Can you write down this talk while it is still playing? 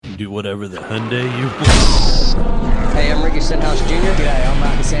do whatever the Hyundai you want. Hey, I'm Ricky Stenhouse Jr. G'day, I'm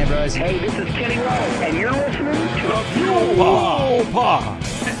Marcus Ambrose. Hey, this is Kenny Rowe, and you're listening to The Fuel Pod.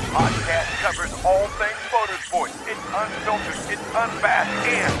 This podcast covers all things motorsports. It's unfiltered, it's unabashed,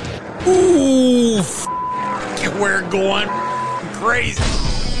 and Ooh, we're going crazy.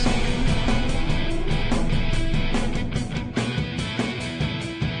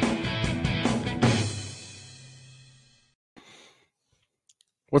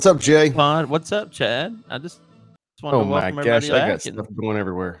 What's up, Jay? What's up, Chad? I just wanted to welcome everybody I got back. stuff going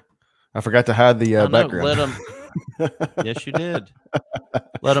everywhere. I forgot to hide the background. Let them. Yes, you did.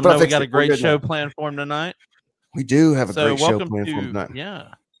 Let them But I know we fixed got it. a We're great good show now. planned for them tonight. We do have a So great show welcome planned for to tonight.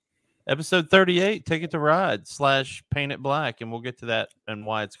 episode 38, Ticket to Ride / Paint It Black, and we'll get to that and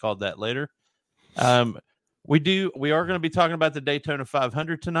why it's called that later. We are going to be talking about the Daytona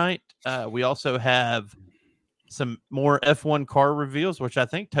 500 tonight. We also have some more F1 car reveals, which I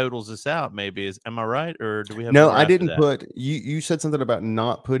think totals us out. Maybe am I right, or do we have? No, more I after didn't that? put. You said something about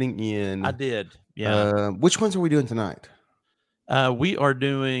not putting in. I did. Yeah. Which ones are we doing tonight? We are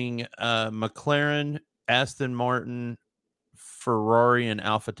doing McLaren, Aston Martin, Ferrari, and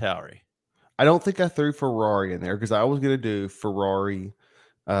AlphaTauri. I don't think I threw Ferrari in there because I was going to do Ferrari.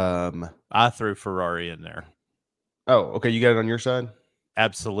 I threw Ferrari in there. Oh, okay. You got it on your side.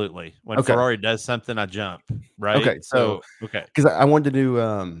 Absolutely. When Okay. Ferrari does something, I jump. Right. Okay, so okay. because I wanted to do.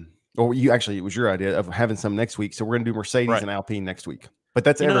 Or you actually, it was your idea of having some next week. So we're going to do Mercedes Right. and Alpine next week. But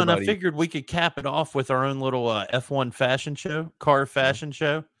that's And everybody, I figured we could cap it off with our own little F1 fashion show, car fashion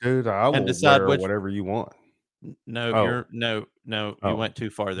show. dude. I will decide wear which- whatever you want. No, Oh. You Oh. went too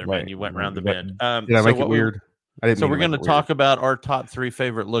far there, Wait, man. You went wait, around the what- bend. Did I make what it we- weird? I didn't. So mean we're going to make it talk about our top 3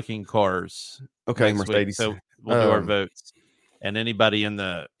 favorite looking cars. weird. Okay, next week. Mercedes. So we'll do our Um, votes, and anybody in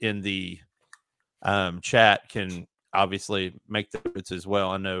the chat can obviously make the votes as well.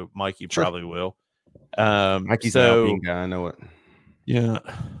 I know Mikey Sure. probably will. Mikey's an so Alpine guy. I know it. yeah,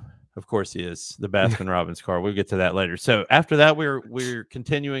 of course he is. The Baskin Robbins car. We'll get to that later. So after that, we're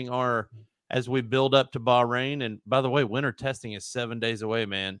continuing as we build up to Bahrain. And by the way, winter testing is 7 days away,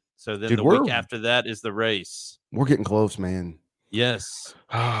 man. So then Dude, the week we're- after that is the race. We're getting close, man. Yes.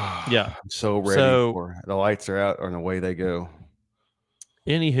 Yeah, I'm so ready. For the lights are out and away they go.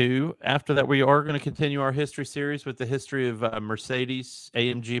 Anywho, after that, we are going to continue our history series with the history of Mercedes,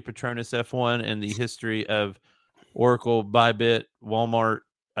 AMG, Petronas F1, and the history of Oracle, Bybit, Walmart,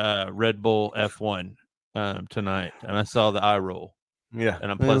 Red Bull F1 tonight. And I saw the eye roll, Yeah,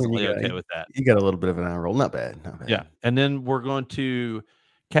 and I'm Well, pleasantly you got- okay with that. You got a little bit of an eye roll. Not bad. Not bad. Yeah. And then we're going to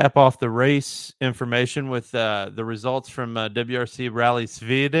cap off the race information with the results from WRC Rally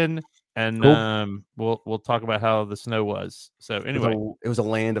Sweden. And Cool. we'll talk about how the snow was. So anyway, It was a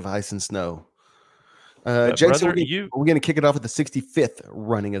land of ice and snow. but Jason, brother, we're going to kick it off with the 65th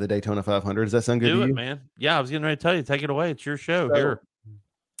running of the Daytona 500. Does that sound good do to it, you? man. Yeah, I was getting ready to tell you. Take it away. It's your show So, here.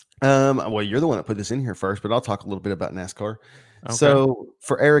 Well, you're the one that put this in here first, but I'll talk a little bit about NASCAR. Okay. So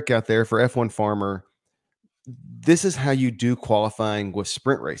for Eric out there, for F1 Farmer, this is how you do qualifying with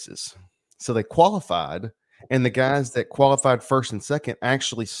sprint races. So they qualified, and the guys that qualified first and second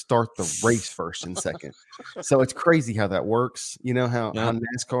actually start the race first and second. So it's crazy how that works. You know how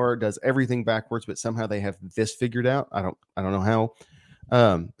NASCAR does everything backwards, but somehow they have this figured out. I don't know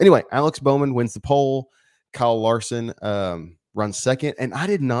how. Anyway, Alex Bowman wins the pole. Kyle Larson runs second, and I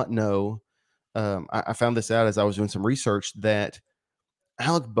did not know. I found this out as I was doing some research that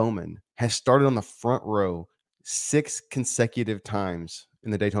Alex Bowman has started on the front row 6 consecutive times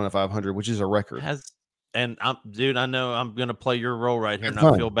in the Daytona 500, which is a record. Dude, I know I'm going to play your role right here, Have and I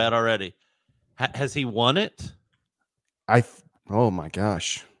fun. feel bad already. Has he won it? Oh my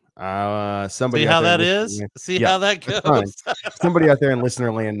gosh. Somebody See out how there that in is? listener- See Yeah, how that that's fine. goes? Somebody out there in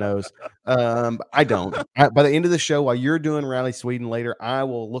listener land knows. I don't. By the end of the show, while you're doing Rally Sweden later, I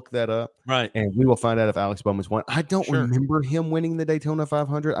will look that up. Right. And we will find out if Alex Bowman's won. I don't Sure. remember him winning the Daytona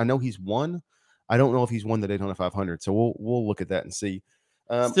 500. I know he's won. I don't know if he's won the Daytona 500. So we'll look at that and see.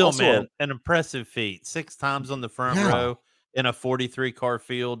 Still, Also, man, an impressive feat. 6 times on the front Yeah. row in a 43 car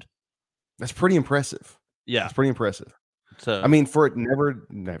field. that's pretty impressive. Yeah. That's pretty impressive. So I mean,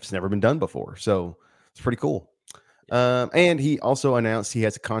 it's never been done before. So it's pretty cool. And he also announced he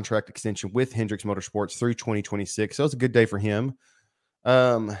has a contract extension with Hendricks Motorsports through 2026. So it's a good day for him.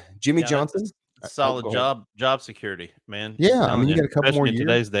 Jimmy Yeah, Johnson. that's solid go ahead. job security, man. Yeah, I'm I mean, you telling got a couple especially more in years.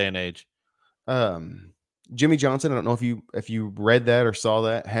 today's day and age. Jimmy Johnson, I don't know if you read that or saw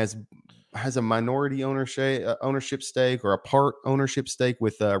that, has a minority ownership stake or a part ownership stake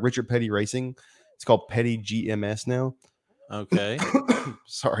with Richard Petty Racing. It's called Petty GMS now. Okay.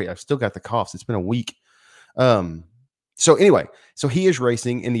 Sorry, I've still got the coughs. It's been a week. So anyway, so he is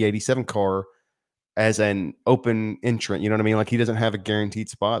racing in the 87 car as an open entrant. You know what I mean? Like he doesn't have a guaranteed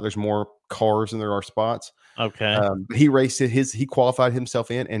spot. There's more cars than there are spots. Okay. But he raced he qualified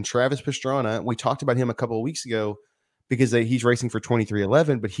himself in, and Travis Pastrana, we talked about him a couple of weeks ago because he's racing for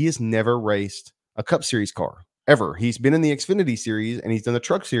 2311, but he has never raced a Cup Series car ever. He's been in the Xfinity Series and he's done the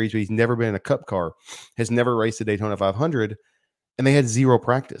Truck Series, but he's never been in a Cup car, has never raced the Daytona 500, and they had zero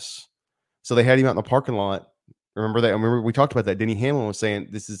practice. So they had him out in the parking lot. Remember that? I remember we talked about that. Denny Hamlin was saying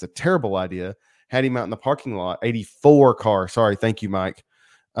this is a terrible idea. Had him out in the parking lot, 84 car. Sorry, thank you, Mike.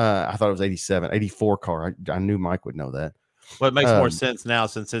 I thought it was 87, 84 car. I knew Mike would know that. Well, it makes more sense now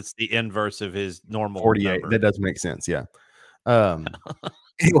since it's the inverse of his normal 48. number. That does make sense. Yeah.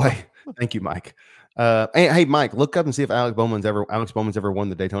 Anyway, thank you, Mike. Hey, Mike, look up and see if Alex Bowman's ever won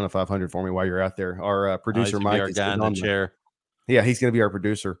the Daytona 500 for me while you're out there. Our producer, Mike, our is guy in the chair. Yeah, he's going to be our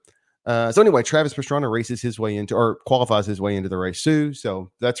producer. So anyway, Travis Pastrana races his way into, or qualifies his way into the race too.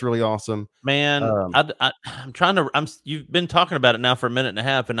 So that's really awesome, man. I'm trying to. You've been talking about it now for a minute and a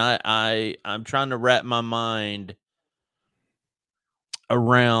half, and I'm trying to wrap my mind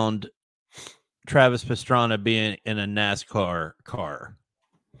around Travis Pastrana being in a NASCAR car.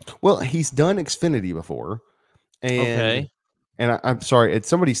 Well, he's done Xfinity before, and I'm sorry,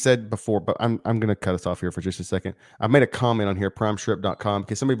 somebody said before, but I'm going to cut us off here for just a second. I made a comment on here, primestrip.com,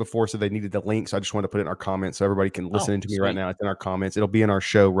 because somebody before said they needed the link, so I just wanted to put it in our comments so everybody can listen to me right now. It's in our comments. It'll be in our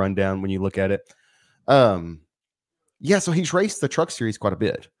show rundown when you look at it. Yeah, so he's raced the Truck Series quite a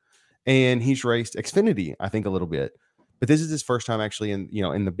bit, and he's raced Xfinity, I think, a little bit. But this is his first time actually in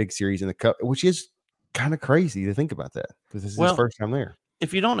the big series in the Cup, which is kind of crazy to think about that because this is his first time there.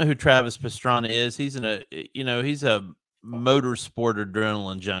 If you don't know who Travis Pastrana is, he's he's a motorsport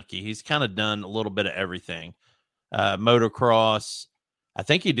adrenaline junkie. He's kind of done a little bit of everything. Motocross. I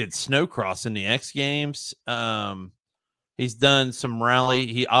think he did snowcross in the X Games. He's done some rally.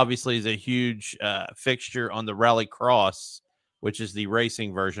 He obviously is a huge fixture on the Rally Cross, which is the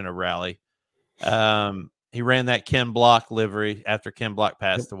racing version of rally. He ran that Ken Block livery after Ken Block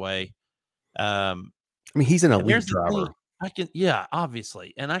passed away. I mean, he's an elite driver.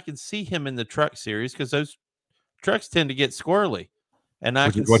 Obviously. And I can see him in the Truck Series because those trucks tend to get squirrely. And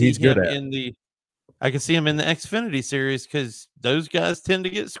I can see him I can see him in the Xfinity Series because those guys tend to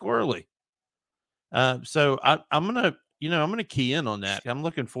get squirrely. So I'm gonna key in on that. I'm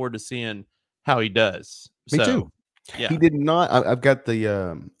looking forward to seeing how he does. Me too. Yeah. He did not. I've got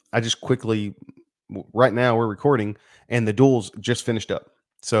the I just quickly right now we're recording and the duels just finished up.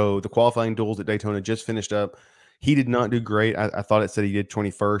 So the qualifying duels at Daytona just finished up. He did not do great. I thought it said he did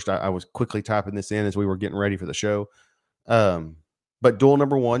 21st. I was quickly typing this in as we were getting ready for the show. But duel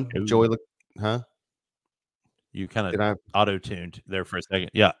number one, Joey, you kind of auto-tuned there for a second.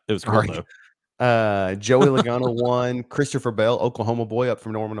 Yeah, it was cool though. Joey Logano won. Christopher Bell, Oklahoma boy up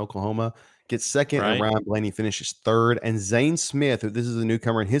from Norman, Oklahoma, gets second, and Ryan Blaney finishes third. And Zane Smith, this is a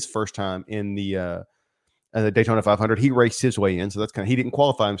newcomer in his first time in the Daytona 500, he raced his way in. So that's he didn't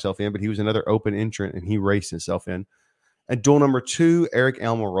qualify himself in, but he was another open entrant and he raced himself in. And duel number 2, Eric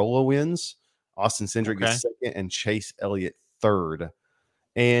Almirola wins. Austin Cindric gets second and Chase Elliott third.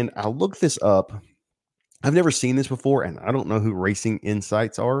 And I looked this up. I've never seen this before, and I don't know who Racing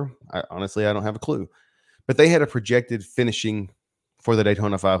Insights are. Honestly, I don't have a clue. But they had a projected finishing for the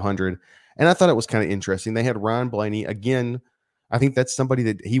Daytona 500, and I thought it was kind of interesting. They had Ryan Blaney again. I think that's somebody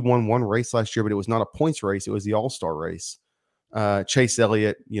that he won one race last year, but it was not a points race. It was the All-Star race. Chase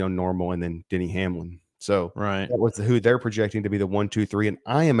Elliott, normal, and then Denny Hamlin. So that was who they're projecting to be the 1, 2, 3. And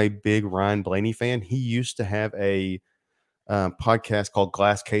I am a big Ryan Blaney fan. He used to have a podcast called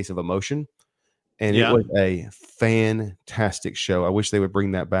Glass Case of Emotion, and it was a fantastic show. I wish they would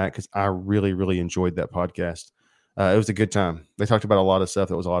bring that back because I really, really enjoyed that podcast. It was a good time. They talked about a lot of stuff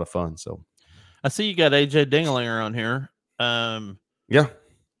that was a lot of fun. So I see you got AJ Dinglinger on here. Yeah,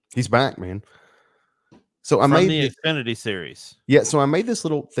 he's back, man. So I made the Xfinity Series. Yeah, so I made this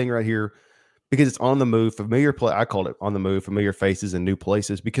little thing right here because it's on the move, I called it on the move, familiar faces and new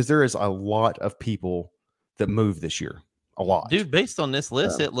places, because there is a lot of people that move this year. A lot, dude. Based on this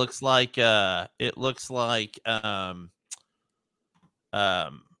list, it looks like hold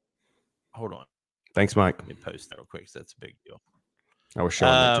on. Thanks, Mike. Let me post that real quick. So that's a big deal. I was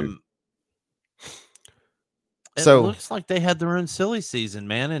showing that too. It looks like they had their own silly season,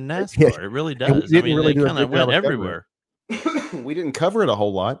 man, in NASCAR. Yeah. It really does. They kind of went everywhere. We didn't cover it a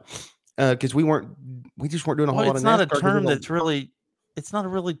whole lot because we just weren't doing a whole lot of NASCAR. It's not a term that's really, it's not a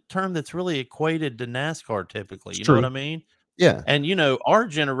really term that's really equated to NASCAR typically. You know what I mean? Yeah. And our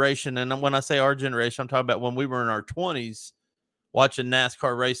generation, and when I say our generation, I'm talking about when we were in our 20s watching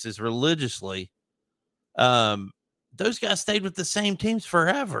NASCAR races religiously. those guys stayed with the same teams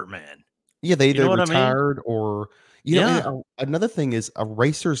forever, man. Yeah, they You know either what I mean? retired or you know. Yeah. And another thing is,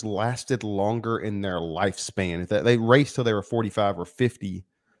 racers lasted longer in their lifespan. They raced till they were 45 or 50.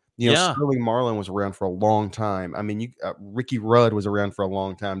 You know, Yeah. Sterling Marlin was around for a long time. I mean, Ricky Rudd was around for a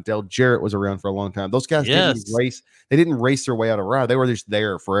long time. Dale Jarrett was around for a long time. Those guys didn't Yes. race. They didn't race their way out of ride. They were just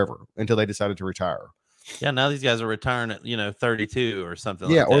there forever until they decided to retire. Yeah. Now these guys are retiring at 32 or something.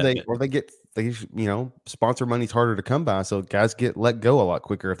 Yeah, like that. or they get sponsor money's harder to come by, so guys get let go a lot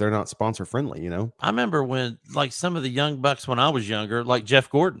quicker if they're not sponsor friendly. I remember when, like, some of the young bucks when I was younger, like Jeff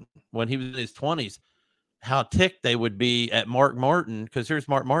Gordon, when he was in his 20s, how ticked they would be at Mark Martin, because here's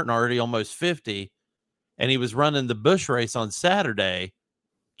Mark Martin already almost 50, and he was running the Busch race on Saturday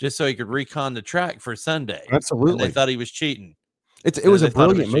just so he could recon the track for Sunday. Absolutely, and they thought he was cheating. It was a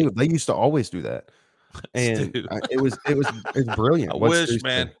brilliant move. They used to always do that, and it was brilliant. I wish,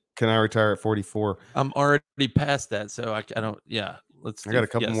 man. Can I retire at 44? I'm already past that, so I don't. Yeah, I got a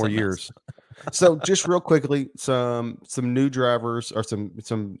couple more years. So just real quickly, some new drivers or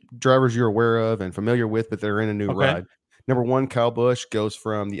some drivers you're aware of and familiar with, but they're in a new ride. Number 1, Kyle Busch goes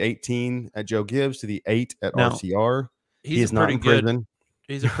from the 18 at Joe Gibbs to the 8 at RCR. He is not in prison.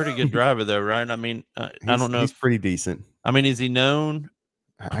 He's a pretty good driver, though, right? I mean, I don't know. He's pretty decent. I mean, is he known?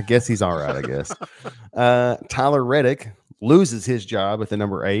 I guess he's all right. I guess. Tyler Reddick loses his job at the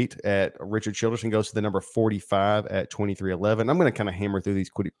number 8 at Richard Childress and goes to the number 45 at 2311. I'm going to kind of hammer through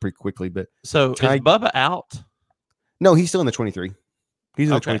these pretty quickly, but so is Bubba out? No, he's still in the 23. He's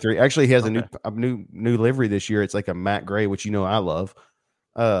in the 23. Actually, he has a new livery this year. It's like a matte gray, which I love.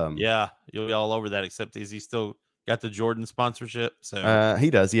 Yeah, you'll be all over that. Except is he still got the Jordan sponsorship? So he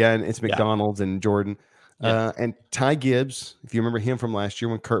does, yeah, and it's McDonald's and Jordan. And Ty Gibbs, if you remember him from last year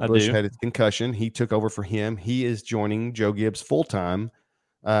when Kurt Busch had his concussion, he took over for him. He is joining Joe Gibbs full time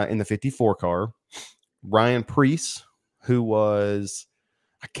in the 54 car. Ryan Preece, who was,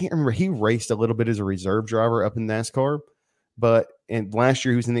 I can't remember, he raced a little bit as a reserve driver up in NASCAR, and last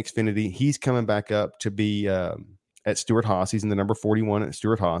year he was in the Xfinity. He's coming back up to be at Stewart-Haas. He's in the number 41 at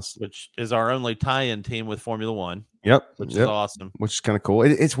Stewart-Haas, which is our only tie-in team with Formula One. Yep, which is awesome. Which is kind of cool.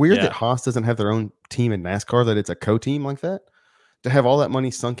 It's weird that Haas doesn't have their own team in NASCAR, that it's a co-team like that. To have all that money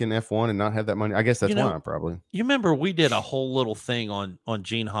sunk in F1 and not have that money, I guess that's why probably. You remember we did a whole little thing on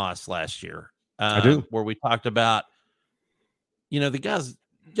Gene Haas last year. I do. Where we talked about, the guy's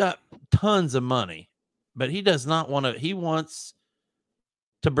got tons of money, but he does not want to. He wants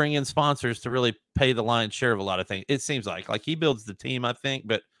to bring in sponsors to really pay the lion's share of a lot of things. It seems like he builds the team, I think,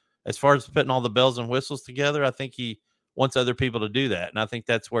 but as far as putting all the bells and whistles together, I think he wants other people to do that. And I think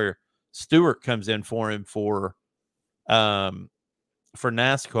that's where Stewart comes in for him for NASCAR,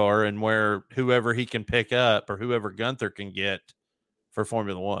 and where whoever he can pick up or whoever Gunther can get for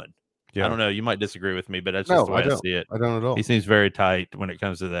Formula One. Yeah. I don't know. You might disagree with me, but that's just the way I see it. I don't at all. He seems very tight when it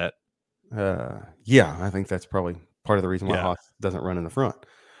comes to that. Yeah, I think that's probably part of the reason why Haas doesn't run in the front.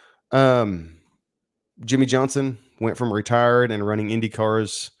 Jimmy Johnson went from retired and running Indy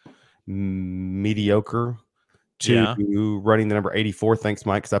cars mediocre to running the number 84. Thanks,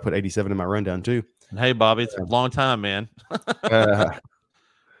 Mike, because I put 87 in my rundown too. Hey, Bobby, it's a long time, man.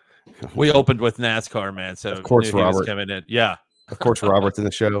 We opened with NASCAR, man. So of course, Robert coming in. Yeah, of course, Robert's in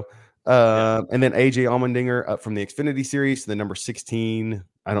the show. And then AJ Allmendinger up from the Xfinity Series to the number 16.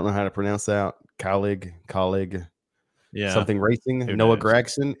 I don't know how to pronounce that. Colleague. Something Racing. Who Noah knows?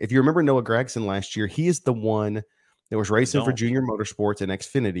 Gragson. If you remember Noah Gragson last year, he is the one that was racing for Junior Motorsports and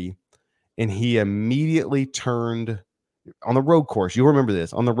Xfinity, and he immediately turned on the road course. You'll remember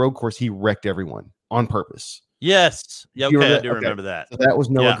this. On the road course, he wrecked everyone on purpose. Yes. Yeah, okay, I do remember that. So that was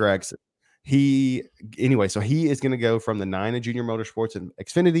Noah Gragson. So he is going to go from the 9 of Junior Motorsports and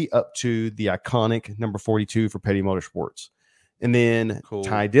Xfinity up to the iconic number 42 for Petty Motorsports. And then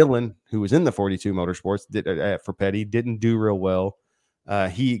Ty Dillon, who was in the 42 Motorsports for Petty, didn't do real well.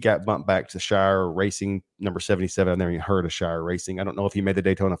 He got bumped back to Shire Racing number 77. I've never even heard of Shire Racing. I don't know if he made the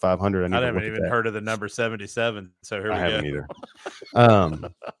Daytona 500. I haven't even heard of the number 77. So here we go. I haven't either.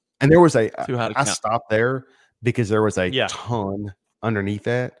 And there was I stopped there because there was a ton underneath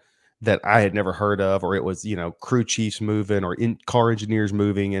that I had never heard of, or it was, crew chiefs moving or car engineers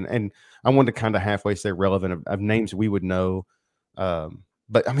moving. And I wanted to kind of halfway stay relevant of names we would know.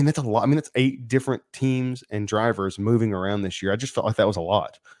 But I mean, that's a lot. I mean, that's 8 different teams and drivers moving around this year. I just felt like that was a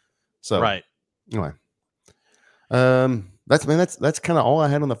lot. So anyway, that's kind of all I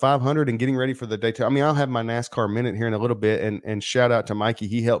had on the 500 and getting ready for the Daytona. I mean, I'll have my NASCAR minute here in a little bit, and shout out to Mikey.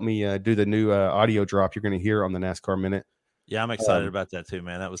 He helped me do the new audio drop you're going to hear on the NASCAR minute. Yeah, I'm excited about that too,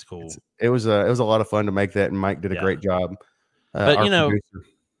 man. That was cool. It was a lot of fun to make that, and Mike did a great job. But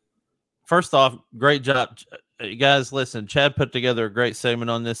first off, great job. guys, listen, Chad put together a great segment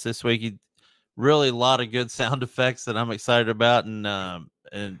on this week. He really a lot of good sound effects that I'm excited about, and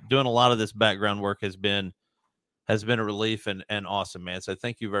doing a lot of this background work has been a relief and awesome, man. So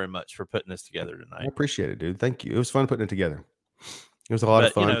thank you very much for putting this together I tonight. appreciate it, dude. Thank you. It was fun putting it together. It was a lot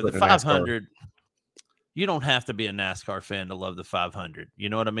of fun. You know, the putting a NASCAR. 500, you don't have to be a NASCAR fan to love the 500. You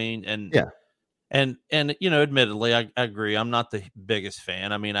know what I mean? And Yeah. And you know, admittedly, I agree. I'm not the biggest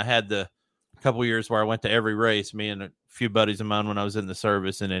fan. I mean, I had the couple years where I went to every race, me and a few buddies of mine when I was in the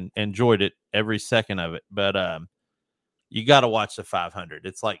service, and enjoyed it every second of it. But you got to watch the 500.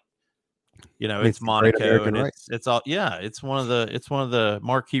 It's like, you know, it's Monaco, and it's all, yeah, it's one of the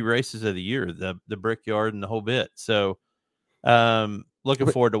marquee races of the year, the Brickyard and the whole bit. So looking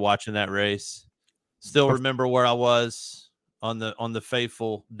forward to watching that race. Still remember where I was on the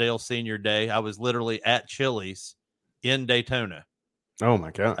faithful Dale Senior Day. I was literally at Chili's in Daytona. Oh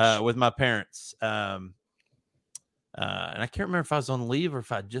my gosh. With my parents. And I can't remember if I was on leave or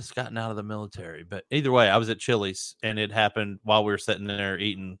if I'd just gotten out of the military, but either way, I was at Chili's, and it happened while we were sitting there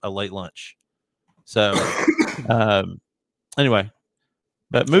eating a late lunch. So, anyway,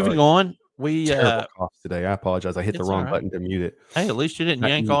 but moving on, we cough today. I apologize. I hit the wrong button to mute it. Hey, at least you didn't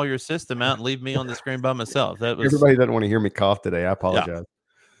yank all your system out and leave me on the screen by myself. That was everybody doesn't want to hear me cough today. I apologize. Yeah.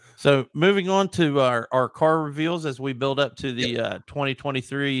 So moving on to our car reveals as we build up to the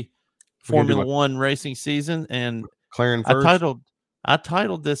 2023 Formula One racing season, and McLaren first. I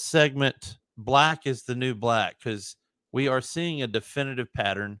titled this segment "Black is the New Black" because we are seeing a definitive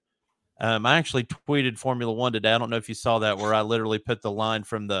pattern. I actually tweeted Formula One today. I don't know if you saw that, where I literally put the line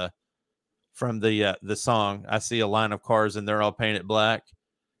from the song. I see a line of cars and they're all painted black,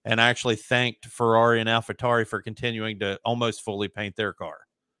 and I actually thanked Ferrari and AlphaTauri for continuing to almost fully paint their car.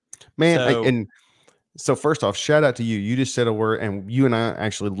 Man, so first off, shout out to you. You just said a word, and you and I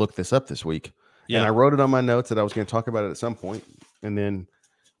actually looked this up this week. Yeah. And I wrote it on my notes that I was going to talk about it at some point, and then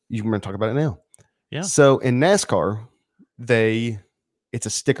you're going to talk about it now. Yeah. So in NASCAR, it's a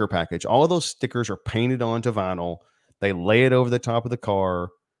sticker package. All of those stickers are painted onto vinyl. They lay it over the top of the car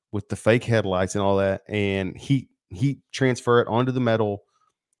with the fake headlights and all that, and heat transfer it onto the metal.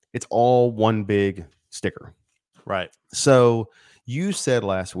 It's all one big sticker. Right. So you said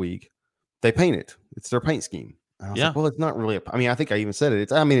last week they paint it. It's their paint scheme. I was like, well, it's not really. I think I even said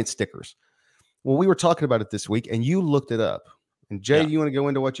it. It's stickers. Well, we were talking about it this week, and you looked it up. And Jay, you want to go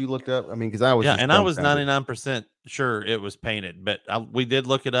into what you looked up? I mean, because I was I was 99% sure it was painted, but we did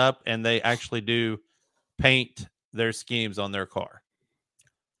look it up, and they actually do paint their schemes on their car.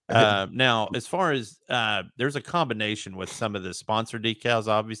 Now, as far as there's a combination with some of the sponsor decals,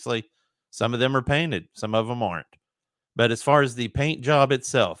 obviously, some of them are painted, some of them aren't. But as far as the paint job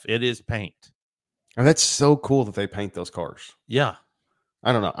itself, it is paint. And that's so cool that they paint those cars. Yeah.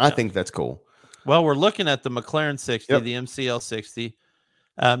 I don't know. I think that's cool. Well, we're looking at the McLaren 60, the MCL 60.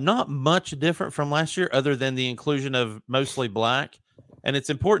 Not much different from last year other than the inclusion of mostly black. And it's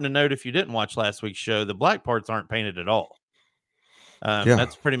important to note, if you didn't watch last week's show, the black parts aren't painted at all.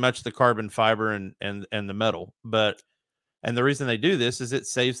 That's pretty much the carbon fiber and the metal. And the reason they do this is it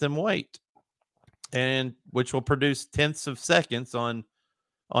saves them weight, and which will produce tenths of seconds on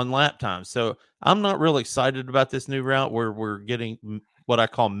lap time. So I'm not real excited about this new route where we're getting what I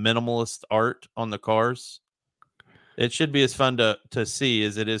call minimalist art on the cars. It should be as fun to see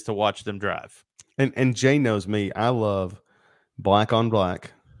as it is to watch them drive. And Jay knows me. I love black on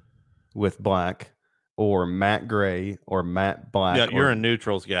black with black, or matte gray, or matte black. Yeah, you're a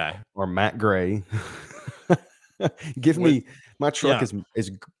neutrals guy. Or matte gray. Give me my truck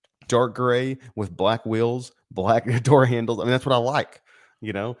is dark gray with black wheels, black door handles. I mean, that's what I like,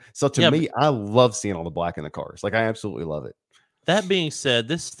 you know? So to me, I love seeing all the black in the cars. Like, I absolutely love it. That being said,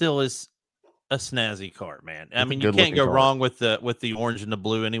 this still is a snazzy car, man. I mean, you can't go wrong with the orange and the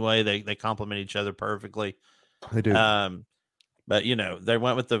blue anyway. They complement each other perfectly. They do. But you know, they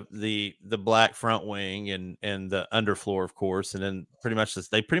went with the black front wing and the underfloor, of course, and then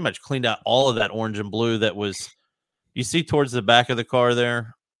they pretty much cleaned out all of that orange and blue that was you see towards the back of the car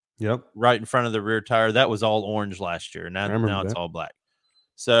there. Yep. Right in front of the rear tire. That was all orange last year. Now it's all black.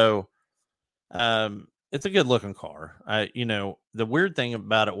 So it's a good looking car. The weird thing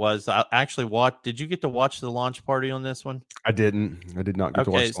about it was I actually watched. Did you get to watch the launch party on this one? I didn't. I did not get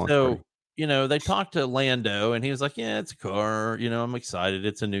to watch the launch party. They talked to Lando, and he was like, yeah, it's a car. I'm excited.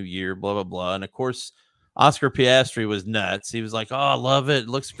 It's a new year, blah, blah, blah. And of course, Oscar Piastri was nuts. He was like, oh, I love it. It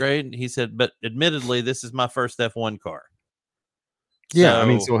looks great. And he said, but admittedly, this is my first F1 car.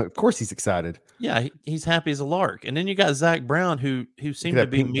 Yeah, so of course he's excited. Yeah, he's happy as a lark. And then you got Zach Brown, who seemed to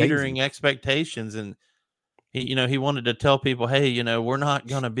be metering expectations, and he wanted to tell people, hey, we're not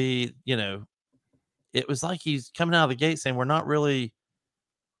going to be, it was like he's coming out of the gate saying we're not really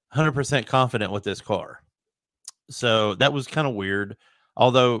 100% confident with this car. So that was kind of weird.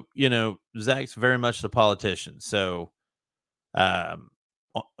 Although, Zach's very much the politician. So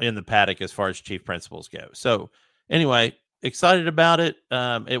in the paddock as far as chief principals go. So anyway, excited about it.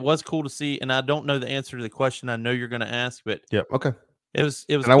 It was cool to see, and I don't know the answer to the question I know you're going to ask, but Yep. Okay. it was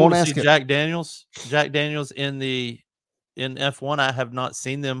And I cool won't to ask see it. Jack Daniels in F1. I have not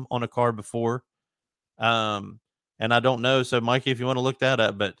seen them on a car before. And I don't know. So Mikey, if you want to look that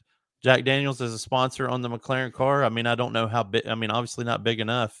up, but Jack Daniels is a sponsor on the McLaren car. I mean, I don't know how big. I mean, obviously not big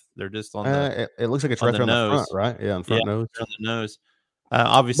enough. They're just on the It looks like it's on right the there on the front, nose. right? Yeah, on front nose. on the nose. But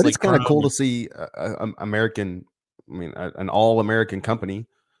Obviously, it's kind of cool chrome. to see American. I mean, an all-American company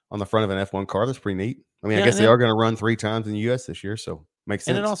on the front of an F1 car. That's pretty neat. I mean, I Yeah, guess and they are going to run 3 times in the U.S. this year, so makes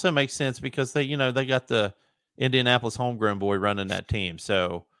sense. And it also makes sense because they got the Indianapolis homegrown boy running that team,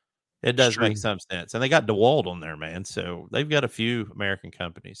 so it does make some sense. And they got DeWalt on there, man. So they've got a few American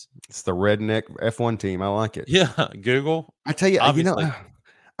companies. It's the redneck F1 team. I like it. Yeah, Google. I tell you, Obviously.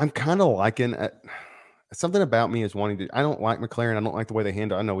 I'm kind of liking something about me is wanting to. I don't like McLaren. I don't like the way they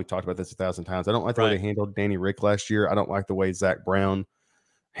handle. I know we talked about this 1,000 times. I don't like the way they handled Danny Rick last year. I don't like the way Zach Brown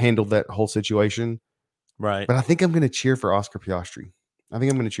handled that whole situation. Right. But I think I'm going to cheer for Oscar Piastri. I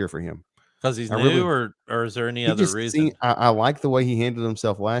think I'm going to cheer for him. Because he's new, or is there any other reason? I like the way he handled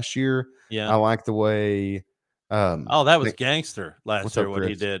himself last year. Yeah. I like the way. That was gangster last year. What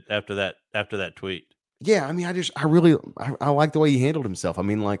he did after that tweet. Yeah, I mean, I really like the way he handled himself. I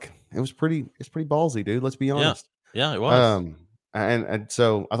mean, like it's pretty ballsy, dude. Let's be honest. Yeah, it was. And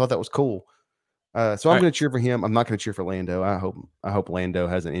so I thought that was cool. So I'm going to cheer for him. I'm not going to cheer for Lando. I hope Lando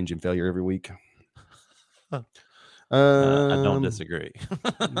has an engine failure every week. I don't disagree.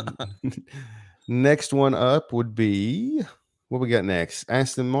 Next one up would be what we got next.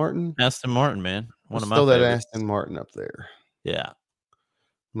 Aston Martin. Aston Martin, man. One of my throw that favorites. Aston Martin up there. Yeah.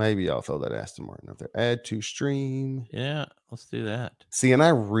 Maybe I'll throw that Aston Martin up there. Add to stream. Yeah, let's do that. See, and I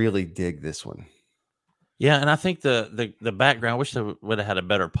really dig this one. Yeah, and I think the background. I wish they would have had a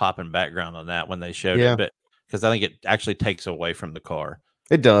better popping background on that when they showed it, but because I think it actually takes away from the car.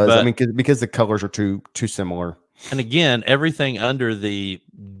 It does. I mean, because the colors are too similar. And again, everything under the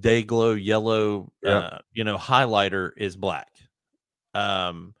day glow yellow, highlighter is black.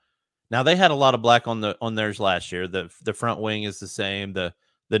 Now they had a lot of black on theirs last year. The front wing is the same. The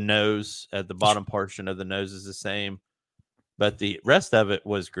nose at the bottom portion of the nose is the same, but the rest of it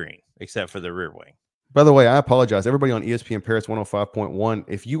was green except for the rear wing. By the way, I apologize. Everybody on ESPN Paris 105.1,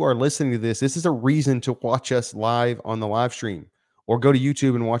 if you are listening to this is a reason to watch us live on the live stream or go to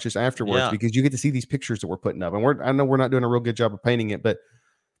YouTube and watch us afterwards because you get to see these pictures that we're putting up. And I know we're not doing a real good job of painting it, but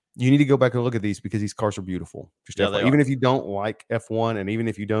you need to go back and look at these because these cars are beautiful. Even if you don't like F1 and even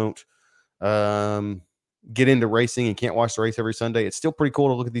if you don't get into racing and can't watch the race every Sunday, it's still pretty cool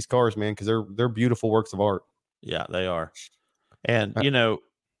to look at these cars, man, because they're beautiful works of art. Yeah, they are. And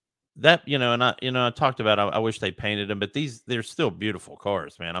that, and I talked about, I wish they painted them, but they're still beautiful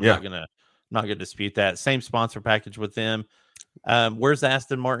cars, man. I'm not gonna dispute that. Same sponsor package with them. Where's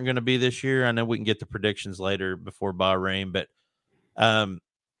Aston Martin going to be this year? I know we can get the predictions later before Bahrain, but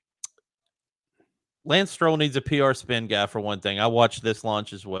Lance Stroll needs a PR spin guy for one thing. I watched this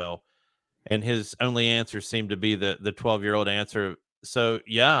launch as well, and his only answer seemed to be the 12-year-old answer. So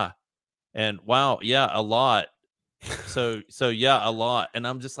yeah, and wow, yeah, a lot. So yeah, a lot. And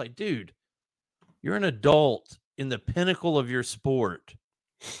I'm just like, dude, you're an adult in the pinnacle of your sport.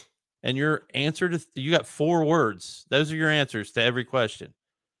 And your answer you got 4 words. Those are your answers to every question.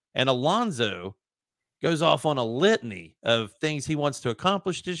 And Alonso goes off on a litany of things he wants to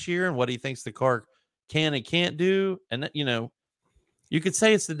accomplish this year and what he thinks the car can and can't do. And, you could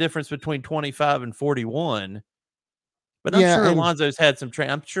say it's the difference between 25 and 41. But I'm sure Alonso's had some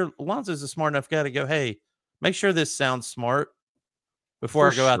training. I'm sure Alonso's a smart enough guy to go, hey, make sure this sounds smart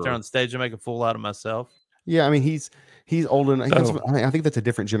before I go out there on stage and make a fool out of myself. Yeah, I mean, he's old enough. I think that's a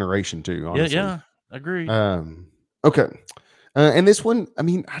different generation too, honestly. Yeah, agreed. Okay. And this one, I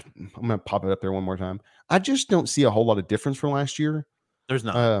mean, I'm going to pop it up there one more time. I just don't see a whole lot of difference from last year. There's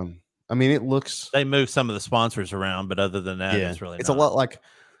not. I mean, it looks... They moved some of the sponsors around, but other than that, it's really It's a lot like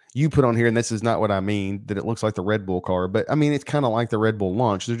you put on here, and this is not what I mean, that it looks like the Red Bull car. But, I mean, it's kind of like the Red Bull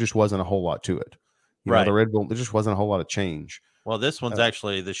launch. There just wasn't a whole lot to it. You know, the Red Bull, there just wasn't a whole lot of change. Well, this one's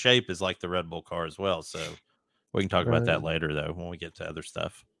actually, the shape is like the Red Bull car as well, so we can talk about that later, though, when we get to other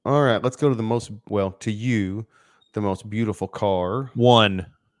stuff. All right, let's go to the most beautiful car. One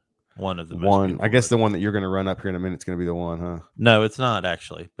of the most I guess the one that you're going to run up here in a minute is going to be the one, huh? No, it's not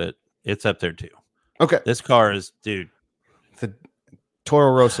actually, but it's up there too. Okay. This car is, dude. The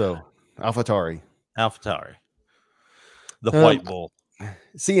Toro Rosso AlphaTauri. AlphaTauri, the Um, White Bull.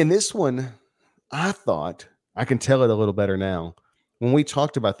 See, in this one, I thought I can tell it a little better now. When we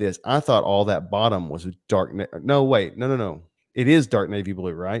talked about this, I thought all that bottom was dark. No, wait, no. It is dark navy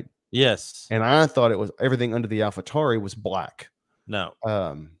blue, right? Yes. And I thought it was everything under the AlphaTauri was black. No.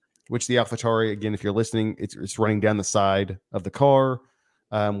 Which the AlphaTauri, again, if you're listening, it's running down the side of the car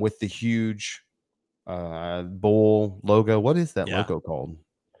with the huge bull logo. What is that logo called?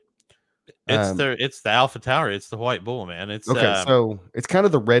 It's the AlphaTauri. It's the White Bull, man. It's okay. So it's kind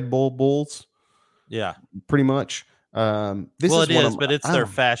of the Red Bull bulls. Yeah, pretty much. It is, but it's their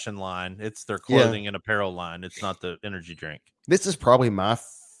fashion line. It's their clothing and apparel line. It's not the energy drink. This is probably my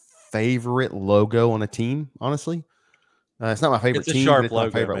favorite logo on a team, honestly. It's not my favorite team, but it's my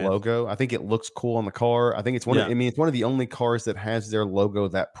favorite logo. I think it looks cool on the car. I think it's it's one of the only cars that has their logo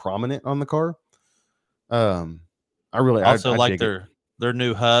that prominent on the car. I like their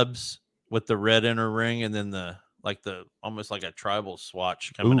new hubs with the red inner ring and then the almost like a tribal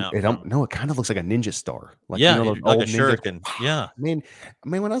swatch coming out. It kind of looks like a ninja star. Like a shuriken. Yeah. Man,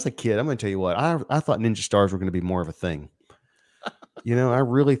 when I was a kid, I'm going to tell you what, I thought ninja stars were going to be more of a thing. I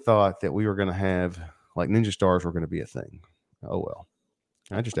really thought that we were going to have like ninja stars were going to be a thing. Oh, well,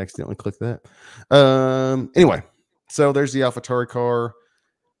 I just accidentally clicked that. Anyway, so there's the AlphaTauri car.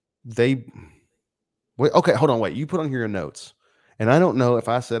 Okay, hold on. Wait, you put on here your notes. And I don't know if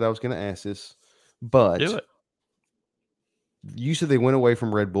I said I was going to ask this, but do it. You said they went away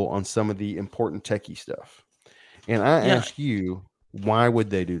from Red Bull on some of the important techie stuff. And I asked you, why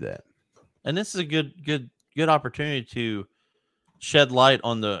would they do that? And this is a good opportunity to shed light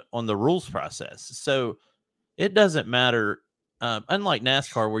on the rules process. So it doesn't matter, unlike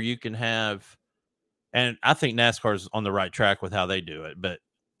NASCAR, where you can have, and I think NASCAR is on the right track with how they do it, but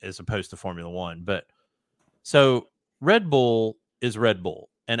as opposed to Formula One. But so Red Bull is Red Bull,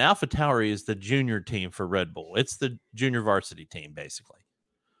 and AlphaTauri is the junior team for Red Bull. It's the junior varsity team, basically.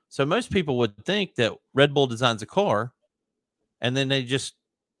 So most people would think that Red Bull designs a car, and then they just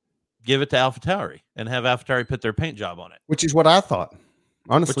give it to AlphaTauri and have AlphaTauri put their paint job on it. Which is what I thought,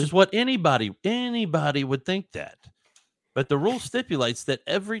 honestly. Which is what anybody would think that. But the rule stipulates that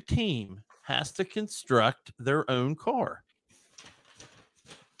every team has to construct their own car.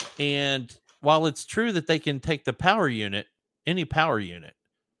 And while it's true that they can take the power unit, any power unit,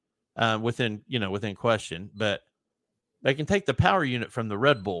 within question, but they can take the power unit from the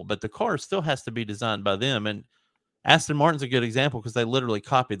Red Bull, but the car still has to be designed by them. And Aston Martin's a good example because they literally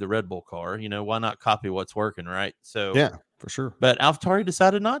copied the Red Bull car. Why not copy what's working, right? So yeah, for sure. But AlphaTauri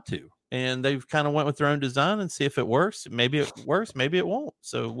decided not to, and they've kind of went with their own design and see if it works. Maybe it works, maybe it won't.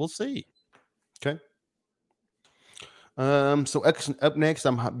 So we'll see. Okay. So up next,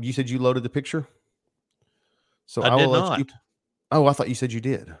 you said you loaded the picture. So I did not. Oh, I thought you said you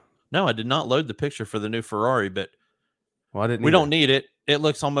did. No, I did not load the picture for the new Ferrari, but I didn't. We don't need it. It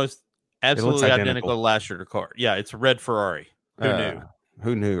looks almost absolutely identical to last year's car. Yeah, it's a red Ferrari. Who knew?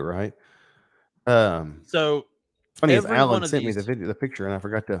 Who knew, right? So funny as Alan sent me the picture, and I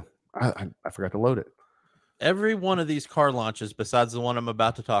forgot to load it. Every one of these car launches, besides the one I'm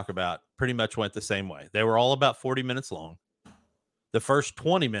about to talk about, pretty much went the same way. They were all about 40 minutes long. The first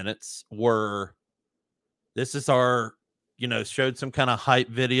 20 minutes were, this is our, showed some kind of hype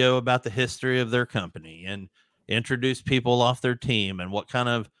video about the history of their company and introduced people off their team and what kind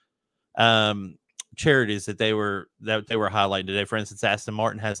of charities that they were highlighting today. For instance, Aston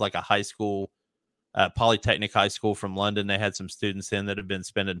Martin has like a high school, Polytechnic High School from London. They had some students in that have been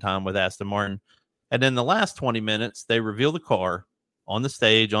spending time with Aston Martin. And then the last 20 minutes, they reveal the car on the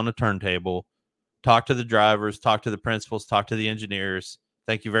stage, on the turntable, talk to the drivers, talk to the principals, talk to the engineers.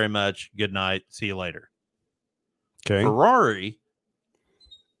 Thank you very much. Good night. See you later. Okay.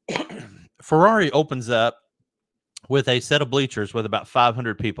 Ferrari opens up with a set of bleachers with about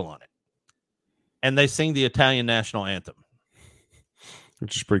 500 people on it. And they sing the Italian national anthem,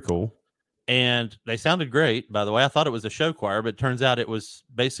 which is pretty cool. And they sounded great, by the way. I thought it was a show choir, but it turns out it was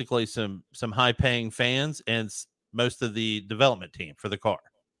basically some high-paying fans and most of the development team for the car.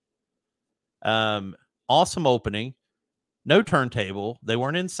 Awesome opening. No turntable. They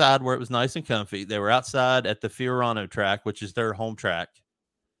weren't inside where it was nice and comfy. They were outside at the Fiorano track, which is their home track.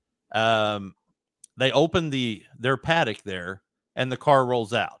 They opened their paddock there, and the car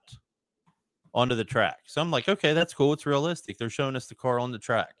rolls out onto the track. So I'm like, okay, that's cool. It's realistic. They're showing us the car on the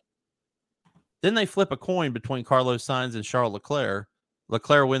track. Then they flip a coin between Carlos Sainz and Charles Leclerc.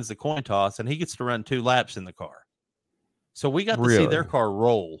 Leclerc wins the coin toss, and he gets to run 2 laps in the car. So we got to see their car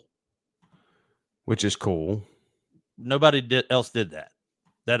roll. Which is cool. Nobody else did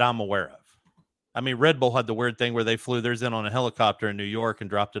that I'm aware of. I mean, Red Bull had the weird thing where they flew theirs in on a helicopter in New York and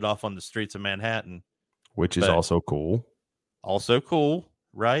dropped it off on the streets of Manhattan. Which is But- also cool. Also cool,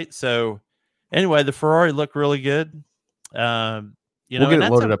 right? So anyway, the Ferrari looked really good. You know, We'll get and it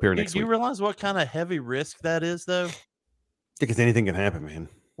that's loaded up here next Do you week. realize what kind of heavy risk that is, though? Because anything can happen, man.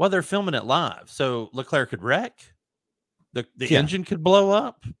 Well, they're filming it live, so Leclerc could wreck. The Yeah. engine could blow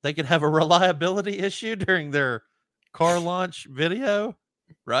up. They could have a reliability issue during their car launch video,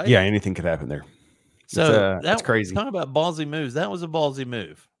 right? Yeah, anything could happen there. So that's crazy. Talk about ballsy moves. That was a ballsy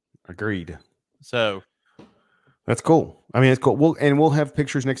move. Agreed. So That's cool. I mean, it's cool. We'll have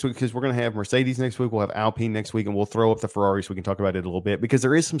pictures next week because we're going to have Mercedes next week. We'll have Alpine next week, and we'll throw up the Ferrari so we can talk about it a little bit because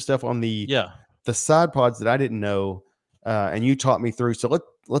there is some stuff on the side pods that I didn't know, and you taught me through. So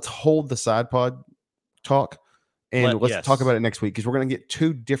let's hold the side pod talk, and let's talk about it next week because we're going to get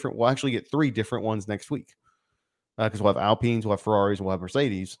two different. We'll actually get three different ones next week because we'll have Alpines, we'll have Ferraris, we'll have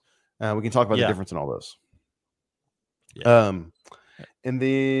Mercedes. We can talk about the difference in all those. Yeah. And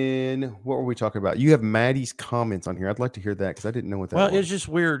then what were we talking about? You have Maddie's comments on here. I'd like to hear that because I didn't know what that was. Well, it's just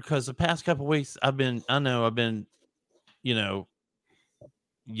weird because the past couple of weeks I've been, you know,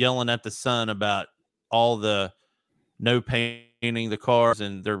 yelling at the sun about all the no painting the cars,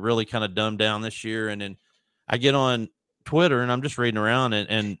 and they're really kind of dumbed down this year. And then I get on Twitter and I'm just reading around,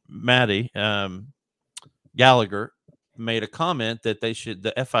 and Maddie Gallagher made a comment that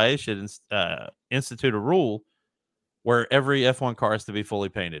the FIA should institute a rule where every F1 car has to be fully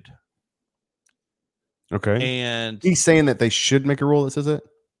painted. Okay. And he's saying that they should make a rule that says it?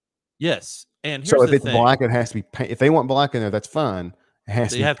 Yes. And so if it's black, it has to be painted. If they want black in there, that's fine. It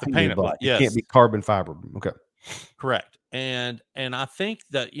has to be painted black. Yes. It can't be carbon fiber. Okay. Correct. And I think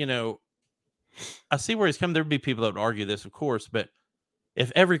that, you know, I see where he's coming. There'd be people that would argue this, of course, but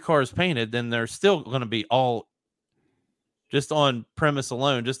if every car is painted, then they're still going to be all just on premise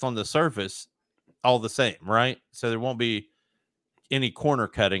alone, just on the surface, all the same, right? So there won't be any corner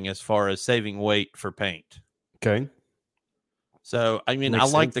cutting as far as saving weight for paint. Okay. So, I mean, Makes I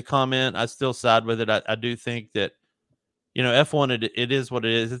like sense. the comment. I still side with it. I do think that, you know, F1, it is what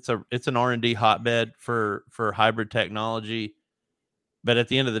it is. It's an R&D hotbed for hybrid technology. But at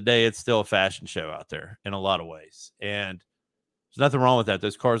the end of the day, it's still a fashion show out there in a lot of ways. And there's nothing wrong with that.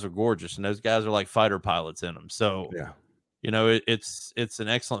 Those cars are gorgeous, and those guys are like fighter pilots in them. So, yeah. You know, it's an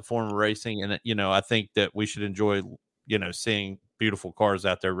excellent form of racing, and you know, I think that we should enjoy, you know, seeing beautiful cars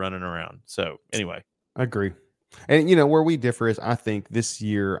out there running around. So anyway, I agree. And you know where we differ is I think this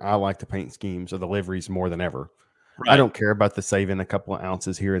year I like the paint schemes or the liveries more than ever. Right. I don't care about the saving a couple of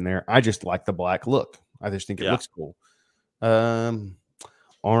ounces here and there. I just like the black look. I just think it looks cool.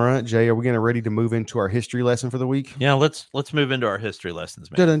 All right, Jay, are we ready to move into our history lesson for the week? Yeah, let's move into our history lessons,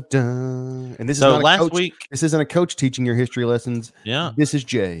 man. Dun, dun, dun. And this so is not last a coach. week. This isn't a coach teaching your history lessons. Yeah, this is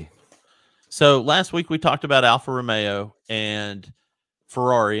Jay. So last week we talked about Alfa Romeo and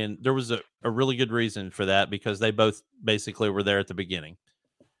Ferrari, and there was a really good reason for that because they both basically were there at the beginning.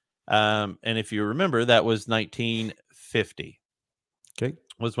 And if you remember, that was 1950. Okay,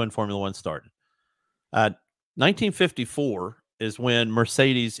 was when Formula One started. 1954 is when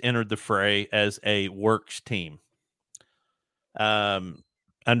Mercedes entered the fray as a works team under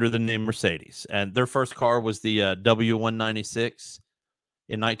the name Mercedes. And their first car was the W196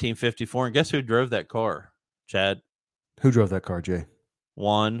 in 1954. And guess who drove that car, Chad? Who drove that car, Jay?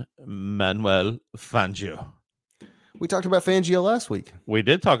 Juan Manuel Fangio. We talked about Fangio last week. We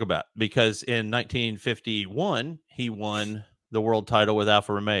did talk about because in 1951, he won the world title with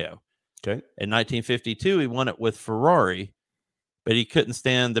Alfa Romeo. Okay. In 1952, he won it with Ferrari, but he couldn't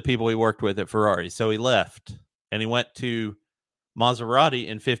stand the people he worked with at Ferrari. So he left and he went to Maserati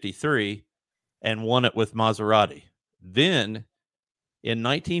in 53 and won it with Maserati. Then in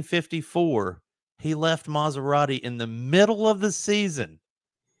 1954, he left Maserati in the middle of the season.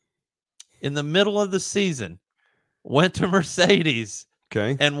 Went to Mercedes.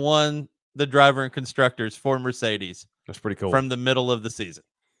 Okay. And won the driver and constructors for Mercedes. That's pretty cool. From the middle of the season.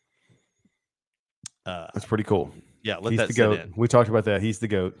 That's pretty cool. Yeah, he's the GOAT. We talked about that. He's the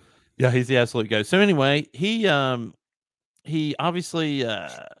GOAT. Yeah, he's the absolute GOAT. So anyway, he obviously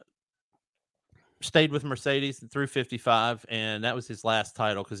stayed with Mercedes through 55, and that was his last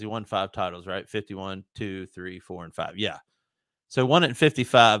title because he won 5 titles, right? 51, 2, 3, 4, and 5. Yeah. So won it in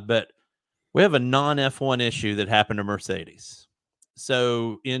 55, but we have a non-F1 issue that happened to Mercedes.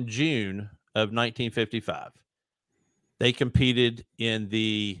 So in June of 1955, they competed in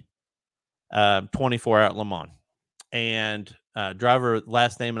the 24-hour at Le Mans. And driver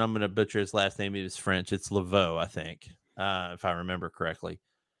last name, and I'm going to butcher his last name. He was French. It's Laveau, I think, if I remember correctly.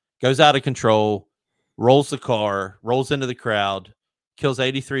 Goes out of control, rolls the car, rolls into the crowd, kills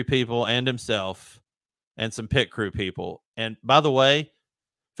 83 people and himself and some pit crew people. And by the way,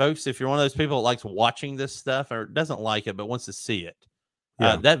 folks, if you're one of those people that likes watching this stuff or doesn't like it but wants to see it,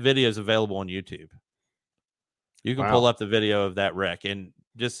 that video is available on YouTube. You can pull up the video of that wreck, and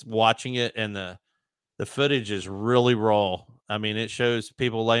just watching it, and the footage is really raw. I mean, it shows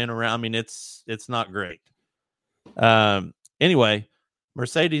people laying around. I mean, it's not great. Anyway,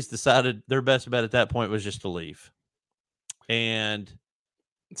 Mercedes decided their best bet at that point was just to leave. And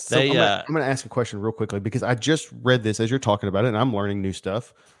so I'm going to ask a question real quickly, because I just read this as you're talking about it, and I'm learning new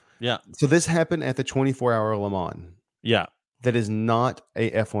stuff. Yeah. So this happened at the 24-hour Le Mans. Yeah. That is not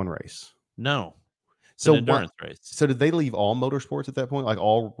a F1 race. No. It's an endurance race. So did they leave all motorsports at that point? Like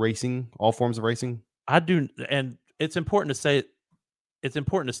all racing, all forms of racing? I do. And it's important to say, it's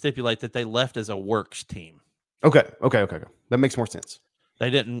important to stipulate that they left as a works team. Okay. That makes more sense. They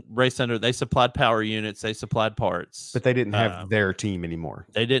didn't race under, they supplied power units, they supplied parts. But they didn't have their team anymore.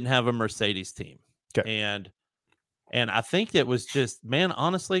 They didn't have a Mercedes team. Okay. And I think it was just, man,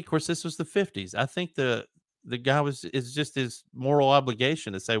 honestly, of course, this was the 50s. I think the guy is just his moral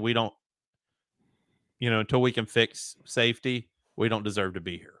obligation to say, we don't, until we can fix safety, we don't deserve to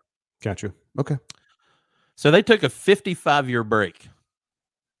be here. Gotcha. Okay. So they took a 55-year break.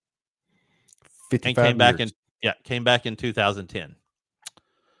 55 and came back in 2010.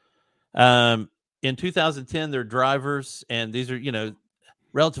 In 2010, their drivers, and these are,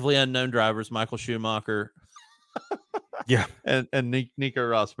 relatively unknown drivers, Michael Schumacher, and Nico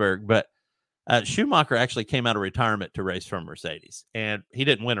Rosberg. But Schumacher actually came out of retirement to race from Mercedes, and he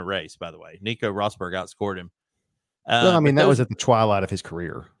didn't win a race, by the way. Nico Rosberg outscored him. That was at the twilight of his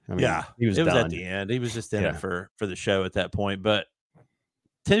career. He was done. At the end. He was just in it for the show at that point. But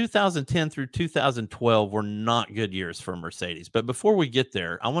 2010 through 2012 were not good years for Mercedes. But before we get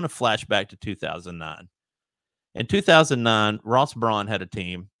there, I want to flash back to 2009. In 2009, Ross Brawn had a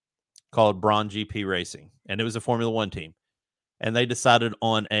team called Brawn GP Racing, and it was a Formula One team. And they decided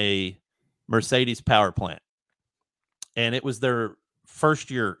on a Mercedes power plant. And it was their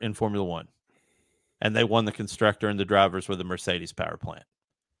first year in Formula One. And they won the constructor and the drivers with a Mercedes power plant.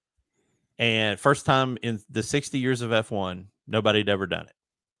 And first time in the 60 years of F1, nobody had ever done it.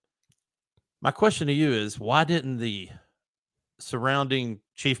 My question to you is, why didn't the surrounding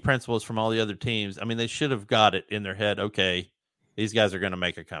chief principals from all the other teams, I mean, they should have got it in their head, okay, these guys are going to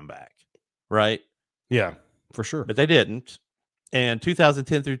make a comeback, right? Yeah, for sure. But they didn't. And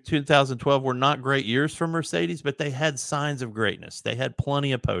 2010 through 2012 were not great years for Mercedes, but they had signs of greatness. They had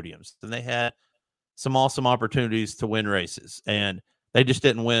plenty of podiums, and they had some awesome opportunities to win races, and they just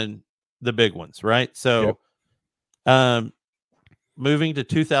didn't win the big ones, right? So, moving to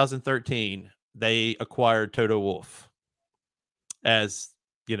 2013, they acquired Toto Wolff as,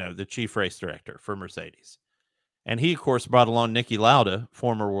 the chief race director for Mercedes. And he, of course, brought along Niki Lauda,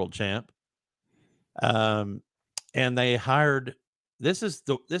 former world champ. And they hired, this is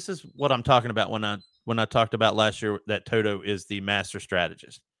what I'm talking about when I talked about last year that Toto is the master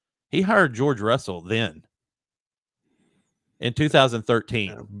strategist. He hired George Russell then in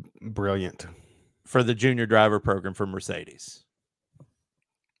 2013. Brilliant. For the junior driver program for Mercedes.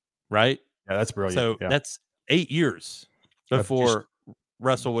 Right? Yeah, that's brilliant. So that's 8 years before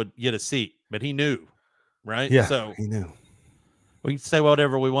Russell would get a seat, but he knew, right? Yeah, so he knew. We can say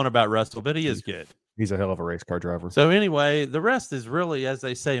whatever we want about Russell, but he is good. He's a hell of a race car driver. So anyway, the rest is really, as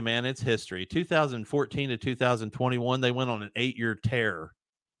they say, man, it's history. 2014 to 2021, they went on an 8-year tear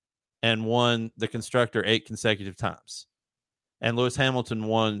and won the constructor 8 consecutive times. And Lewis Hamilton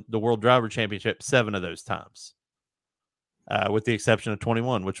won the World Driver Championship 7 of those times, with the exception of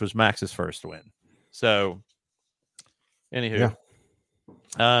 21, which was Max's first win. So, anywho,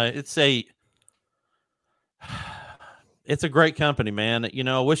 it's a great company, man.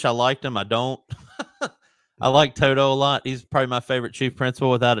 I wish I liked him. I don't. I like Toto a lot. He's probably my favorite chief principal,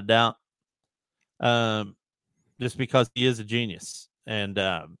 without a doubt. Just because he is a genius, and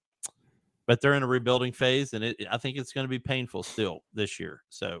but they're in a rebuilding phase, and I think it's going to be painful still this year.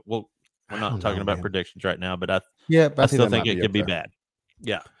 So we're not talking about predictions right now, but I still think it could be bad.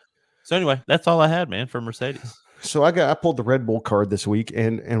 Yeah. So anyway, that's all I had, man, for Mercedes. So I pulled the Red Bull card this week,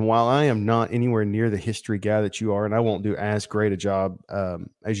 and while I am not anywhere near the history guy that you are, and I won't do as great a job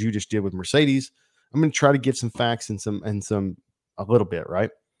as you just did with Mercedes, I'm going to try to give some facts and a little bit,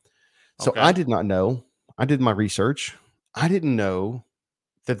 right? So I did not know. I did my research. I didn't know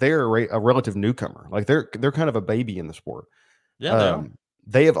that they're a relative newcomer. Like they're kind of a baby in the sport. Yeah,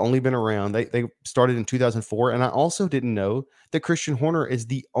 they have only been around. They started in 2004, and I also didn't know that Christian Horner is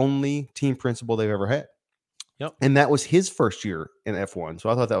the only team principal they've ever had. Yep. And that was his first year in F1. So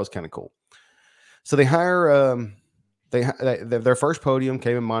I thought that was kind of cool. So they hire Their first podium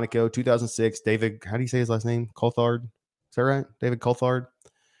came in Monaco, 2006. David, how do you say his last name? Coulthard. Is that right? David Coulthard.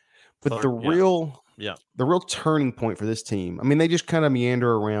 But the real turning point for this team, I mean, they just kind of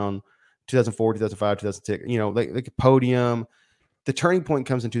meander around 2004, 2005, 2006. You know, they podium. The turning point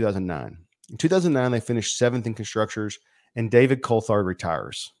comes in 2009. In 2009, they finished 7th in constructors, and David Coulthard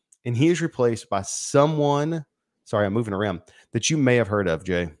retires. And he is replaced by someone, sorry, I'm moving around, that you may have heard of,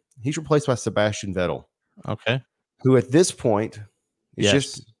 Jay. He's replaced by Sebastian Vettel. Okay. Who at this point is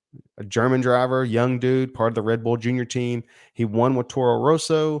just a German driver, young dude, part of the Red Bull Junior team. He won with Toro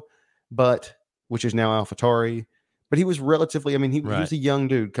Rosso, which is now AlphaTauri. But he was relatively, I mean, he was a young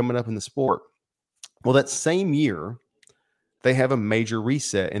dude coming up in the sport. Well, that same year, they have a major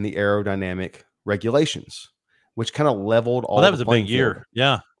reset in the aerodynamic regulations, which kind of leveled all. Well, that was the a big field. year.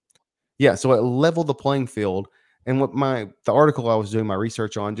 Yeah. Yeah. So it leveled the playing field. And what the article I was doing my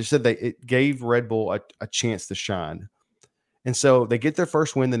research on just said it gave Red Bull a chance to shine. And so they get their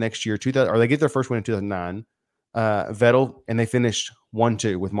first win the next year, they get their first win in 2009, Vettel, and they finished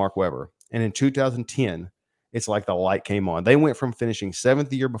 1-2 with Mark Webber. And in 2010, it's like the light came on. They went from finishing 7th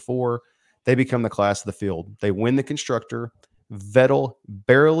the year before, they become the class of the field. They win the constructor. Vettel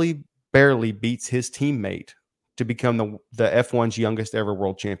barely beats his teammate to become the F1's youngest ever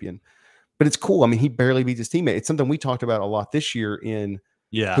world champion. But it's cool. I mean, he barely beats his teammate. It's something we talked about a lot this year in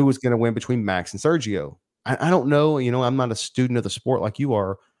who was going to win between Max and Sergio. I don't know. You know, I'm not a student of the sport like you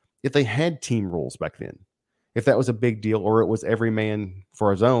are. If they had team rules back then, if that was a big deal, or it was every man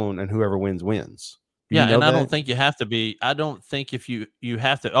for his own and whoever wins, wins. Yeah, and I don't think you have to be. I don't think if you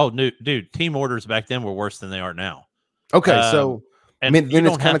have to. Oh, dude, team orders back then were worse than they are now. Okay, so and then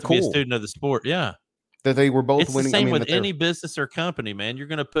it's kind of cool. Be a student of the sport, yeah. That they were both it's winning. It's the same with any business or company, man. You're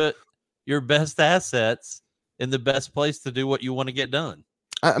going to put your best assets in the best place to do what you want to get done.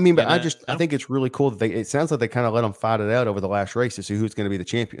 I mean, but I think it's really cool that it sounds like they kind of let them fight it out over the last race to see who's going to be the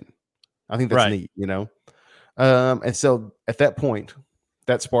champion. I think that's neat, you know? And so at that point,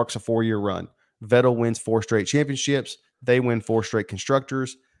 that sparks a 4-year run. Vettel wins 4 straight championships. They win 4 straight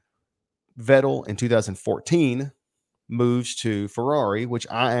constructors. Vettel in 2014 moves to Ferrari, which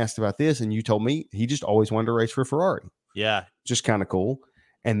I asked about this, and you told me he just always wanted to race for Ferrari. Yeah. Just kind of cool.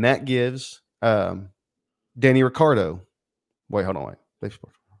 And that gives Danny Ricciardo. Wait, hold on.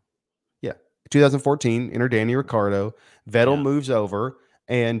 Yeah. 2014, enter Danny Ricciardo. Vettel moves over,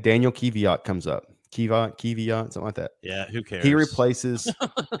 and Daniel Kvyat comes up. Kvyat, something like that. Yeah, who cares? He replaces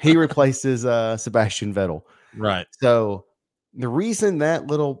Sebastian Vettel. Right. So the reason that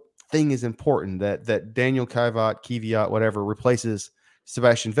little thing is important, that Daniel Kvyat, whatever, replaces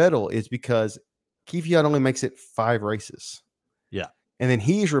Sebastian Vettel, is because Kvyat only makes it 5 races. Yeah. And then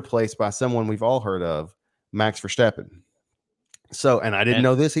he's replaced by someone we've all heard of, Max Verstappen. So, and I didn't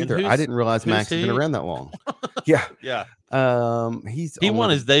know this either. I didn't realize Max had been around that long. Yeah. Yeah. He won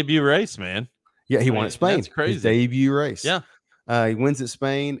his debut race, man. Yeah, he won at Spain. That's crazy. His debut race. Yeah. He wins at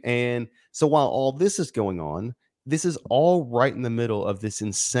Spain. And so while all this is going on, this is all right in the middle of this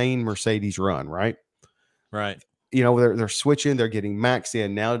insane Mercedes run, right? Right. You know, they're switching, they're getting Max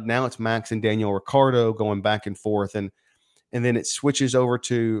in. Now it's Max and Daniel Ricciardo going back and forth. And then it switches over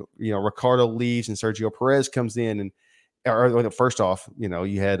to, you know, Ricciardo leaves and Sergio Perez comes in. And first off, you know,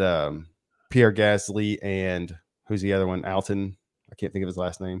 you had Pierre Gasly and who's the other one? Alton. I can't think of his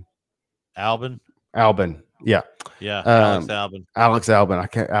last name. Albon. Yeah. Yeah. Alex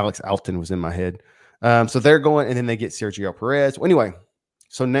Albon. Alex Alton was in my head. So they're going, and then they get Sergio Perez. Well, anyway,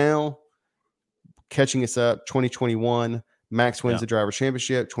 so now catching us up, 2021, Max wins the driver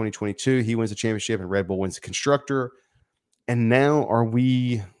championship. 2022, he wins the championship, and Red Bull wins the constructor. And now are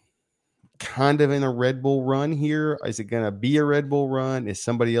we kind of in a Red Bull run here? Is it going to be a Red Bull run? Is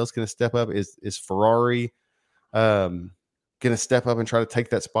somebody else going to step up? Is Ferrari going to step up and try to take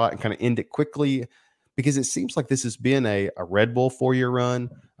that spot and kind of end it quickly? Because it seems like this has been a Red Bull 4-year run,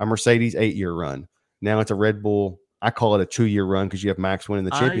 a Mercedes 8-year run. Now it's a Red Bull, I call it a 2-year run because you have Max winning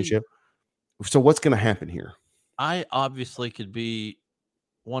the championship. So what's going to happen here? I obviously could be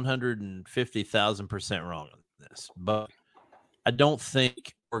 150,000% wrong on this, but I don't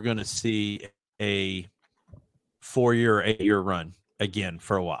think we're going to see a 4-year or 8-year run again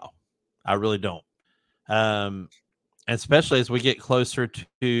for a while. I really don't. And especially as we get closer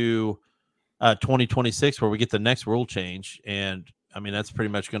to 2026, where we get the next rule change. And I mean, that's pretty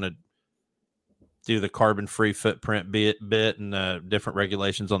much going to do the carbon-free footprint bit and different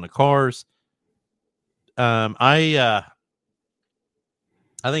regulations on the cars. I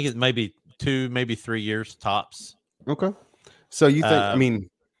think it may be 2, maybe 3 years tops. Okay. So you think, I mean,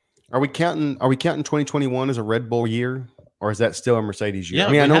 are we counting 2021 as a Red Bull year? or is that still a Mercedes year? Yeah,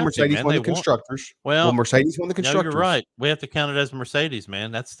 I mean, I we know have to, Mercedes man. won They the won. constructors. Well, Mercedes won the no, constructors. you're right. We have to count it as Mercedes,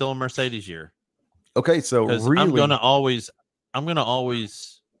 man. That's still a Mercedes year. Okay, so Because really I'm gonna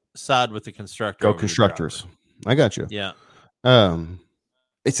always side with the constructor. go over the constructors. driver. I got you. Yeah. And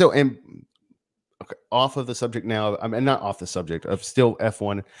okay, off of the subject now. I mean, not off the subject of still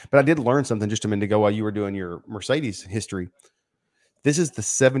F1, but I did learn something just a minute ago while you were doing your Mercedes history. This is the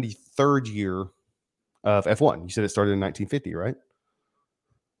 73rd year of F1. You said it started in 1950, right?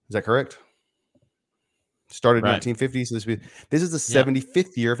 Is that correct? Started Right. in 1950. So this is the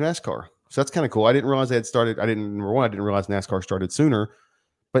 75th year of NASCAR. So that's kind of cool. I didn't realize they had started. I didn't realize NASCAR started sooner,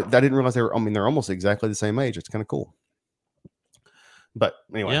 but I didn't realize they were. I mean, they're almost exactly the same age. It's kind of cool. But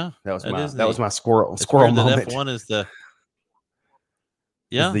anyway, Yeah, that was that is my neat. squirrel It's weird that moment. F1 is the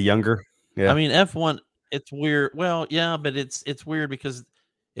Is the younger. Yeah. I mean, F1. It's weird. Well, yeah, but it's weird because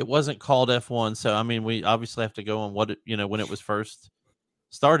it wasn't called F1. So I mean, we obviously have to go on what it, when it was first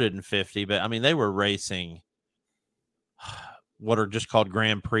started in 50. But I mean, they were racing what are just called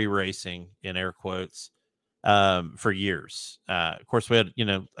Grand Prix racing in air quotes for years. Of course, we had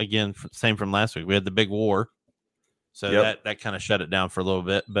again same from last week. We had the big war. So that kind of shut it down for a little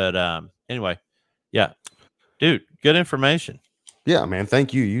bit. But anyway, yeah, dude, good information. Yeah, man.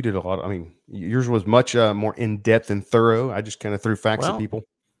 Thank you. You did a lot. I mean, yours was much more in depth and thorough. I just kind of threw facts at people.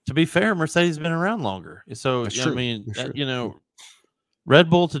 To be fair, Mercedes has been around longer. So, That's I true. mean, That's true.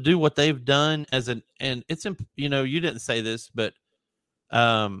 Red Bull to do what they've done and it's, you didn't say this, but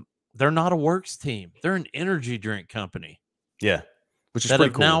they're not a works team. They're an energy drink company. Yeah. Which is that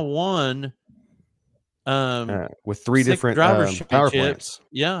pretty have cool. now won with 3 different power plants.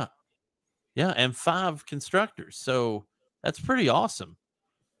 Yeah, and 5 constructors. So that's pretty awesome.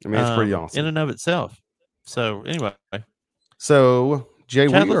 I mean, it's pretty awesome in and of itself. So anyway, so Jay,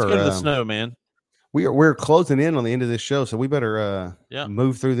 Chad, let's go to the snow, man. We're closing in on the end of this show, so we better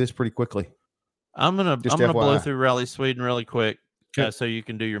move through this pretty quickly. I'm gonna blow through Rally Sweden really quick, so you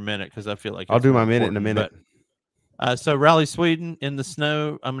can do your minute because I feel like I'll do my minute in a minute. So Rally Sweden in the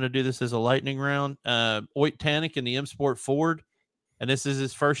snow. I'm going to do this as a lightning round. Oyt Tanek in the M Sport Ford, and this is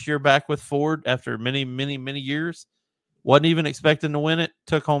his first year back with Ford after many, many, many years. Wasn't even expecting to win it.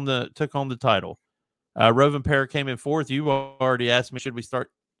 Took home the title. Rovanperä came in 4th. You already asked me, should we start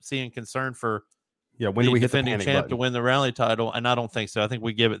seeing concern for when do we hit the defending panic champ button to win the rally title? And I don't think so. I think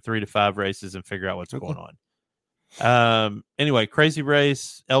we give it 3 to 5 races and figure out what's going on. Anyway, crazy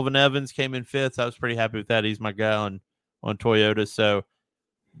race. Elvin Evans came in 5th. I was pretty happy with that. He's my guy on Toyota. So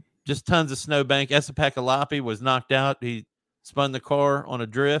just tons of snowbank. Esapaka Lapi was knocked out. He spun the car on a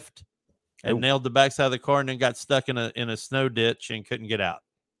drift and nailed the backside of the car and then got stuck in a snow ditch and couldn't get out.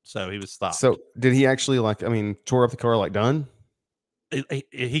 So he was stopped. So did he actually tore up the car done?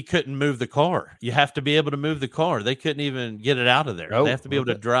 He couldn't move the car. You have to be able to move the car. They couldn't even get it out of there. They have to be able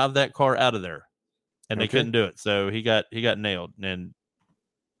to drive that car out of there. And they couldn't do it. So he got nailed and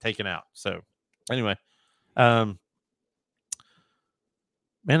taken out. So anyway, man,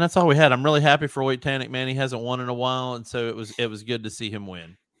 that's all we had. I'm really happy for Oyt Tanek, man. He hasn't won in a while, and so it was good to see him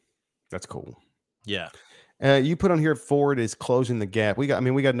win. That's cool. Yeah. You put on here Ford is closing the gap. We got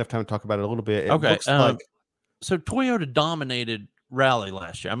enough time to talk about it a little bit. It looks like so Toyota dominated Rally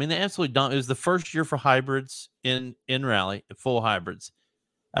last year. I mean, they absolutely it was the first year for hybrids in Rally, full hybrids.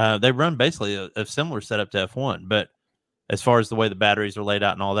 They run basically a similar setup to F1, but as far as the way the batteries are laid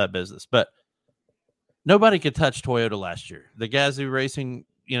out and all that business. But nobody could touch Toyota last year. The guys who were racing,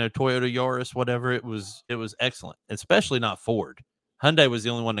 Toyota Yaris, whatever, it was excellent, especially not Ford. Hyundai was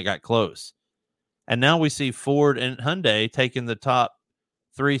the only one that got close. And now we see Ford and Hyundai taking the top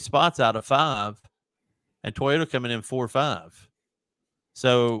 3 spots out of 5 and Toyota coming in 4 or 5.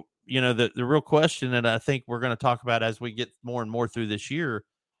 So, the real question that I think we're going to talk about as we get more and more through this year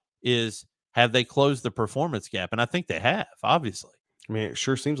is, have they closed the performance gap? And I think they have, obviously. I mean, it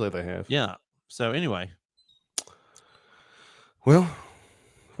sure seems like they have. Yeah. So anyway. Well,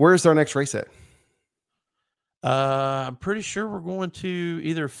 where's our next race at? I'm pretty sure we're going to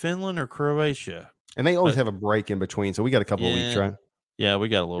either Finland or Croatia. And they always have a break in between, so we got a couple of weeks, right? Yeah, we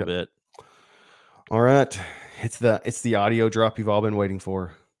got a little bit. All right. It's the audio drop you've all been waiting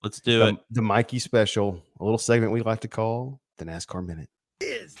for. Let's do it. The Mikey special, a little segment we like to call the NASCAR Minute.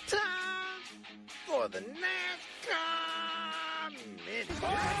 It's time for the NASCAR Minute.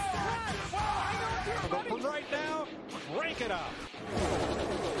 But right now, crank it up.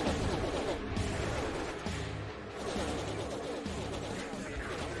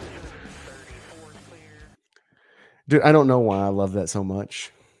 Dude, I don't know why I love that so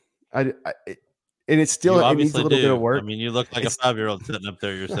much. And it's still, it needs a little bit of work. I mean, you look like a 5-year-old sitting up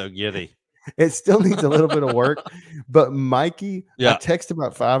there. You're so giddy. It still needs a little bit of work. But Mikey, Yeah. I texted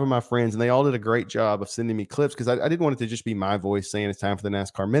about 5 of my friends, and they all did a great job of sending me clips because I didn't want it to just be my voice saying it's time for the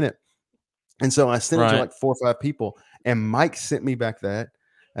NASCAR Minute. And so I sent it to Right. like 4 or 5 people, and Mike sent me back that.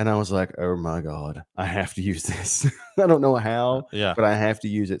 And I was like, oh my God, I have to use this. I don't know how, Yeah. but I have to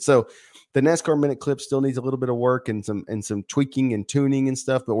use it. So the NASCAR Minute clip still needs a little bit of work and some tweaking and tuning and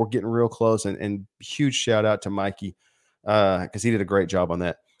stuff, but we're getting real close. And huge shout out to Mikey because he did a great job on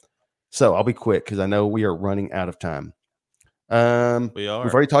that. So I'll be quick because I know we are running out of time. We are.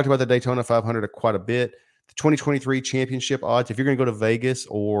 We've already talked about the Daytona 500 quite a bit. The 2023 championship odds, if you're going to go to Vegas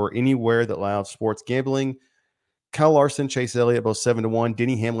or anywhere that allows sports gambling, Kyle Larson, Chase Elliott, both 7-1,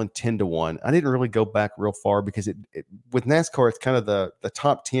 Denny Hamlin 10-1. I didn't really go back real far because it with NASCAR, it's kind of the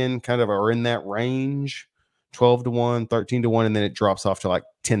top 10 kind of are in that range, 12-1, 13-1, and then it drops off to like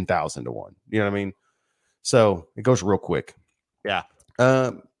 10,000 to 1. You know what I mean? So it goes real quick. Yeah.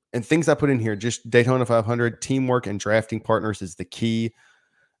 And things I put in here, just Daytona 500, teamwork and drafting partners is the key,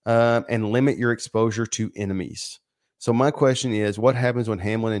 and limit your exposure to enemies. So my question is, what happens when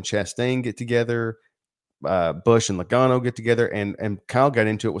Hamlin and Chastain get together, Busch and Logano get together, and Kyle got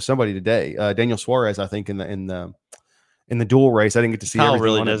into it with somebody today, Daniel Suarez, I think in the dual race. I didn't get to see. Kyle everything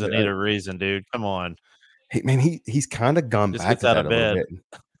really on it, doesn't but, need a reason, dude. Come on. He's kind of gone Just back gets to out that of a little bed. bit.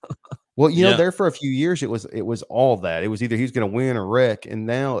 Well, you know, Yeah. there for a few years, it was all that. It was either he was going to win or wreck. And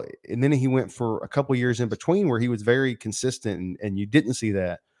then he went for a couple years in between where he was very consistent and you didn't see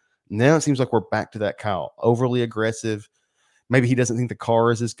that. Now it seems like we're back to that Kyle, overly aggressive. Maybe he doesn't think the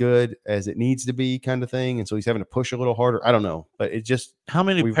car is as good as it needs to be kind of thing. And so he's having to push a little harder. I don't know, but it just, How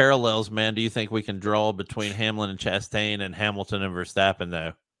many parallels, man, do you think we can draw between Hamlin and Chastain and Hamilton and Verstappen,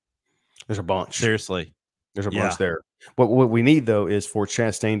 though? there's a bunch. Seriously. There's a Yeah. bunch there. What we need though is for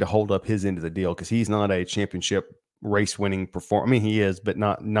Chastain to hold up his end of the deal because he's not a championship race winning performer. I mean, he is, but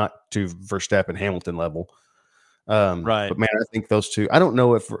not to Verstappen Hamilton level. Right. But man, I think those two. I don't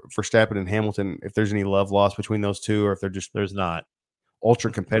know if Verstappen and Hamilton, if there's any love lost between those two, or if they're just There's not.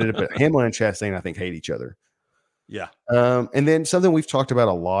 ultra competitive. But Hamlin and Chastain, I think, hate each other. Yeah. And then something we've talked about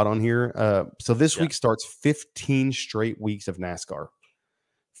a lot on here. So this Yeah. week starts 15 straight weeks of NASCAR.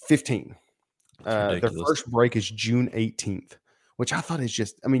 15. Their ridiculous. first break is June 18th, which I thought is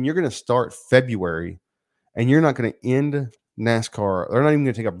just, I mean, you're going to start February and you're not going to end NASCAR. They're not even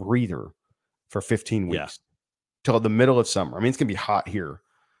going to take a breather for 15 weeks Yeah. till the middle of summer. I mean, it's going to be hot here.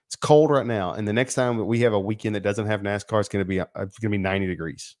 It's cold right now. And the next time that we have a weekend that doesn't have NASCAR, it's going to be 90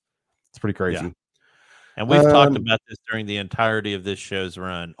 degrees. It's pretty crazy. Yeah. And we've talked about this during the entirety of this show's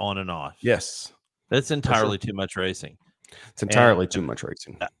run, on and off. Yes. That's entirely too much racing. It's entirely too much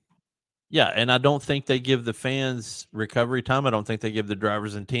racing. Yeah, and I don't think they give the fans recovery time. I don't think they give the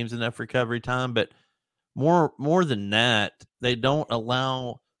drivers and teams enough recovery time. But more than that, they don't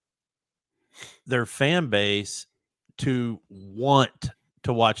allow their fan base to want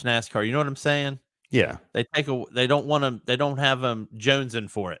to watch NASCAR. You know what I'm saying? Yeah. They don't want them. They don't have them jonesing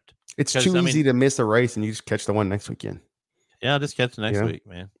for it. It's 'Cause, too I mean- easy to miss a race and you just catch the one next weekend. Yeah, just catch the next Yeah. week,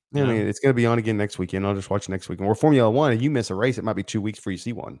 man. I mean, it's going to be on again next weekend. I'll just watch next weekend. We're Formula One, and you miss a race, it might be 2 weeks before you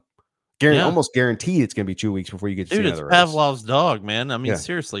see one. Yeah. Almost guaranteed it's going to be 2 weeks before you get to Dude, see it's another race. Pavlov's dog, man. I mean, Yeah.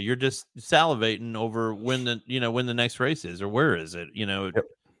 seriously, you're just salivating over when the next race is or where is it? Yep.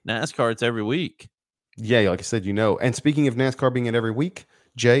 NASCAR, it's every week. Yeah, like I said, And speaking of NASCAR being at every week,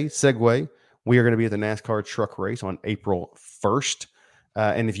 Jay, segue, we are going to be at the NASCAR truck race on April 1st.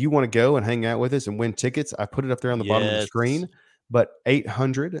 And if you want to go and hang out with us and win tickets, I put it up there on the bottom of the Yes. screen. But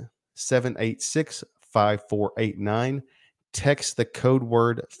 800-786-5489. Text the code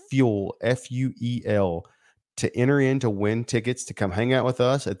word FUEL, FUEL, to enter in to win tickets to come hang out with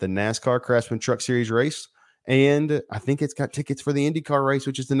us at the NASCAR Craftsman Truck Series race. And I think it's got tickets for the IndyCar race,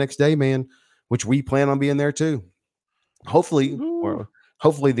 which is the next day, man, which we plan on being there too. Hopefully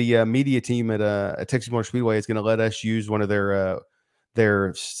the media team at Texas Motor Speedway is going to let us use one of their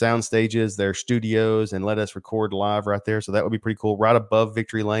sound stages, their studios, and let us record live right there. So that would be pretty cool, right above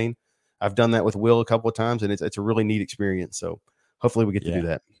Victory Lane. I've done that with Will a couple of times, and it's a really neat experience. So hopefully we get to do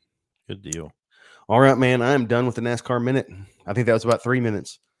that. Good deal. All right, man. I am done with the NASCAR minute. I think that was about 3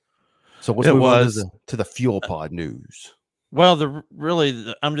 minutes. So let's move on to the Fuel Pod news. Well,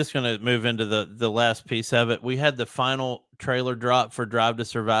 I'm just going to move into the last piece of it. We had the final trailer drop for Drive to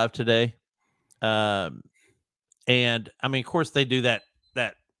Survive today. And I mean, of course they do that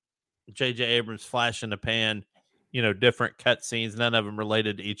J.J. Abrams flash in the pan, different cut scenes, none of them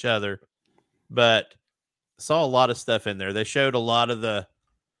related to each other, but saw a lot of stuff in there. They showed a lot of the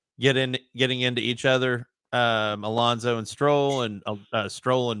getting into each other, Alonso and Stroll and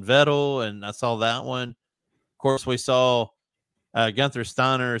Stroll and Vettel. And I saw that one. Of course, we saw Gunther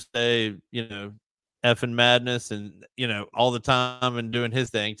Steiner say, effing madness and, all the time and doing his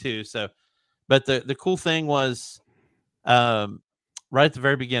thing too. So, but the cool thing was right at the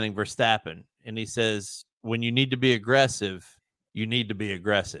very beginning, Verstappen, and he says, when you need to be aggressive, you need to be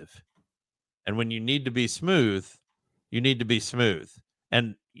aggressive. And when you need to be smooth, you need to be smooth.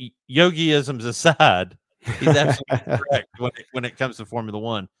 And yogiisms aside, he's absolutely correct when it comes to Formula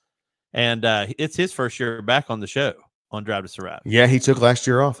One. And it's his first year back on the show on Drive to Survive. Yeah, he took last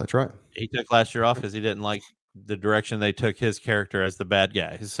year off. That's right. He took last year off because he didn't like the direction they took his character as the bad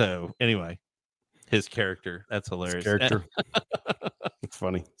guy. So anyway, his character. That's hilarious. His character. It's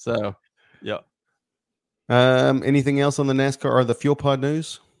funny. So, yeah. Anything else on the NASCAR or the Fuel Pod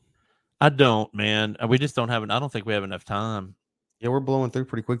news? I don't, man. We just don't have I don't think we have enough time. Yeah, we're blowing through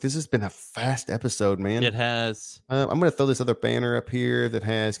pretty quick. This has been a fast episode, man. It has. I'm going to throw this other banner up here that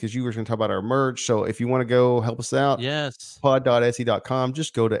has, because you were going to talk about our merch. So if you want to go help us out, yes, pod.etsy.com.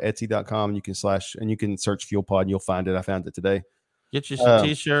 Just go to etsy.com and you can search Fuel Pod and you'll find it. I found it today. Get you some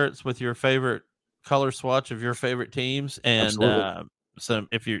t-shirts with your favorite color swatch of your favorite teams, and some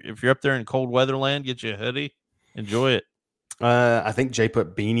if you're up there in cold weather land, get you a hoodie. Enjoy it. I think Jay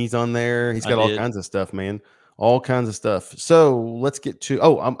put beanies on there. He's got all kinds of stuff, man. All kinds of stuff. So let's get to.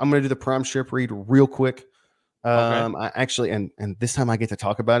 I'm going to do the prime strip read real quick. Okay. I actually, and this time I get to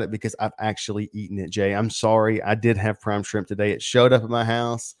talk about it because I've actually eaten it, Jay. I'm sorry. I did have prime shrimp today. It showed up at my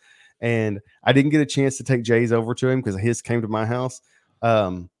house, and I didn't get a chance to take Jay's over to him because his came to my house.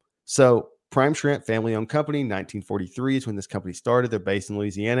 So Prime Shrimp, family-owned company, 1943 is when this company started. They're based in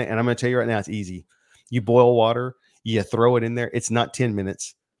Louisiana, and I'm going to tell you right now, it's easy. You boil water, you throw it in there. It's not 10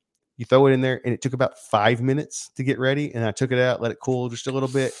 minutes. You throw it in there, and it took about 5 minutes to get ready. And I took it out, let it cool just a little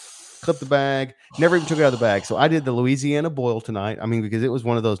bit, clip the bag, never even took it out of the bag. So I did the Louisiana boil tonight. I mean, because it was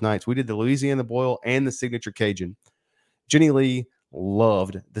one of those nights. We did the Louisiana boil and the signature Cajun. Jenny Lee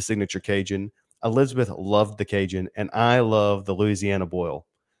loved the signature Cajun. Elizabeth loved the Cajun, and I love the Louisiana boil.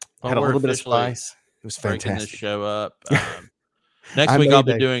 Had a little bit of spice. It was fantastic. This show up. Next week I'll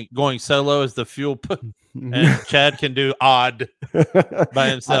be going solo as the fuel and Chad can do odd by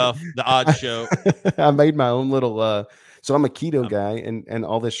himself, the odd show. I made my own little so I'm a keto guy, and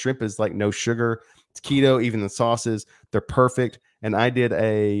all this shrimp is like no sugar. It's keto, even the sauces, they're perfect. And I did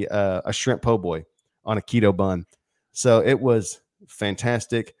a shrimp po' boy on a keto bun. So it was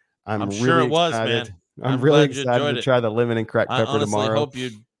fantastic. I'm really sure it was, excited. man. I'm really excited to try the lemon and cracked pepper tomorrow. I hope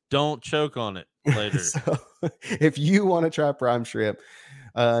you don't choke on it later. So, if you want to try prime shrimp,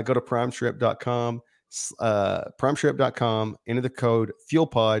 go to primeshrimp.com, primeshrimp.com, enter the code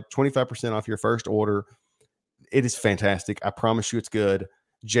FuelPod, 25% off your first order. It is fantastic. I promise you it's good.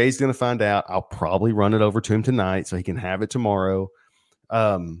 Jay's going to find out. I'll probably run it over to him tonight so he can have it tomorrow.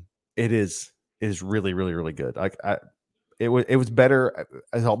 It is really, really, really good. It was better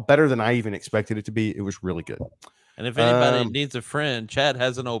than I even expected it to be. It was really good. And if anybody needs a friend, Chad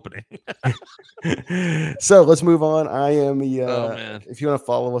has an opening. So let's move on. I am the man. If you want to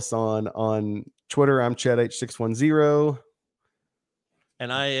follow us on Twitter, I'm Chad H610.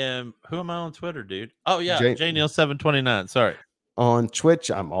 And I am, who am I on Twitter, dude? Oh yeah, JNeil729. Sorry. On Twitch,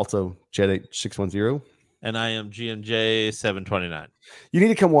 I'm also Chad H610. And I am GMJ729. You need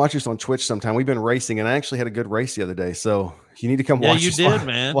to come watch us on Twitch sometime. We've been racing, and I actually had a good race the other day. So you need to come watch us. Yeah, you did,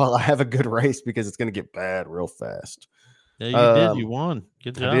 man. While I have a good race, because it's going to get bad real fast. Yeah, you did. You won.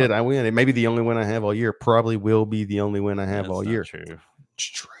 Good job. I did. I win. It may be the only win I have all year. Probably will be the only win I have all year. True. It's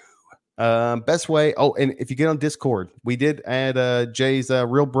true. Best way. Oh, and if you get on Discord, we did add Jay's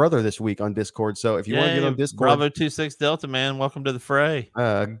real brother this week on Discord. So if you want to get on Discord, Bravo 26 Delta, man, welcome to the fray.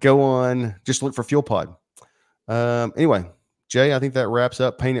 Go on. Just look for Fuel Pod. Anyway, Jay, I think that wraps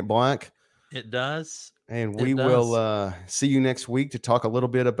up Paint It Black. It does. And we will see you next week to talk a little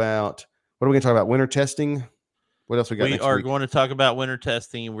bit about, what are we going to talk about? Winter testing. What else we got? We are going to talk about winter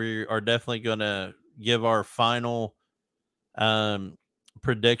testing. We are definitely going to give our final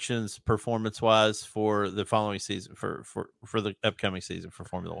predictions performance wise for the following season, for the upcoming season for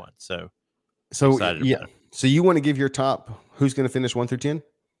Formula One. So yeah. So you want to give your top, who's going to finish 1 through 10?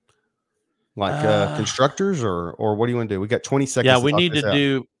 Like constructors or what do you want to do? We got 20 seconds. Yeah, we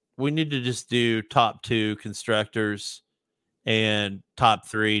need to just do top 2 constructors and top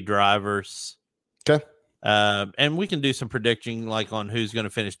 3 drivers. Okay. And we can do some predicting like on who's going to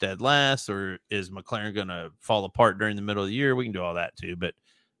finish dead last, or is McLaren going to fall apart during the middle of the year? We can do all that too, but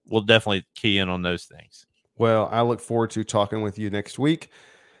we'll definitely key in on those things. Well, I look forward to talking with you next week.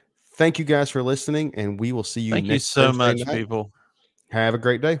 Thank you guys for listening, and we will see you next Thank you so Thursday much, night. people. Have a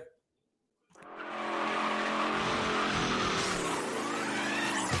great day.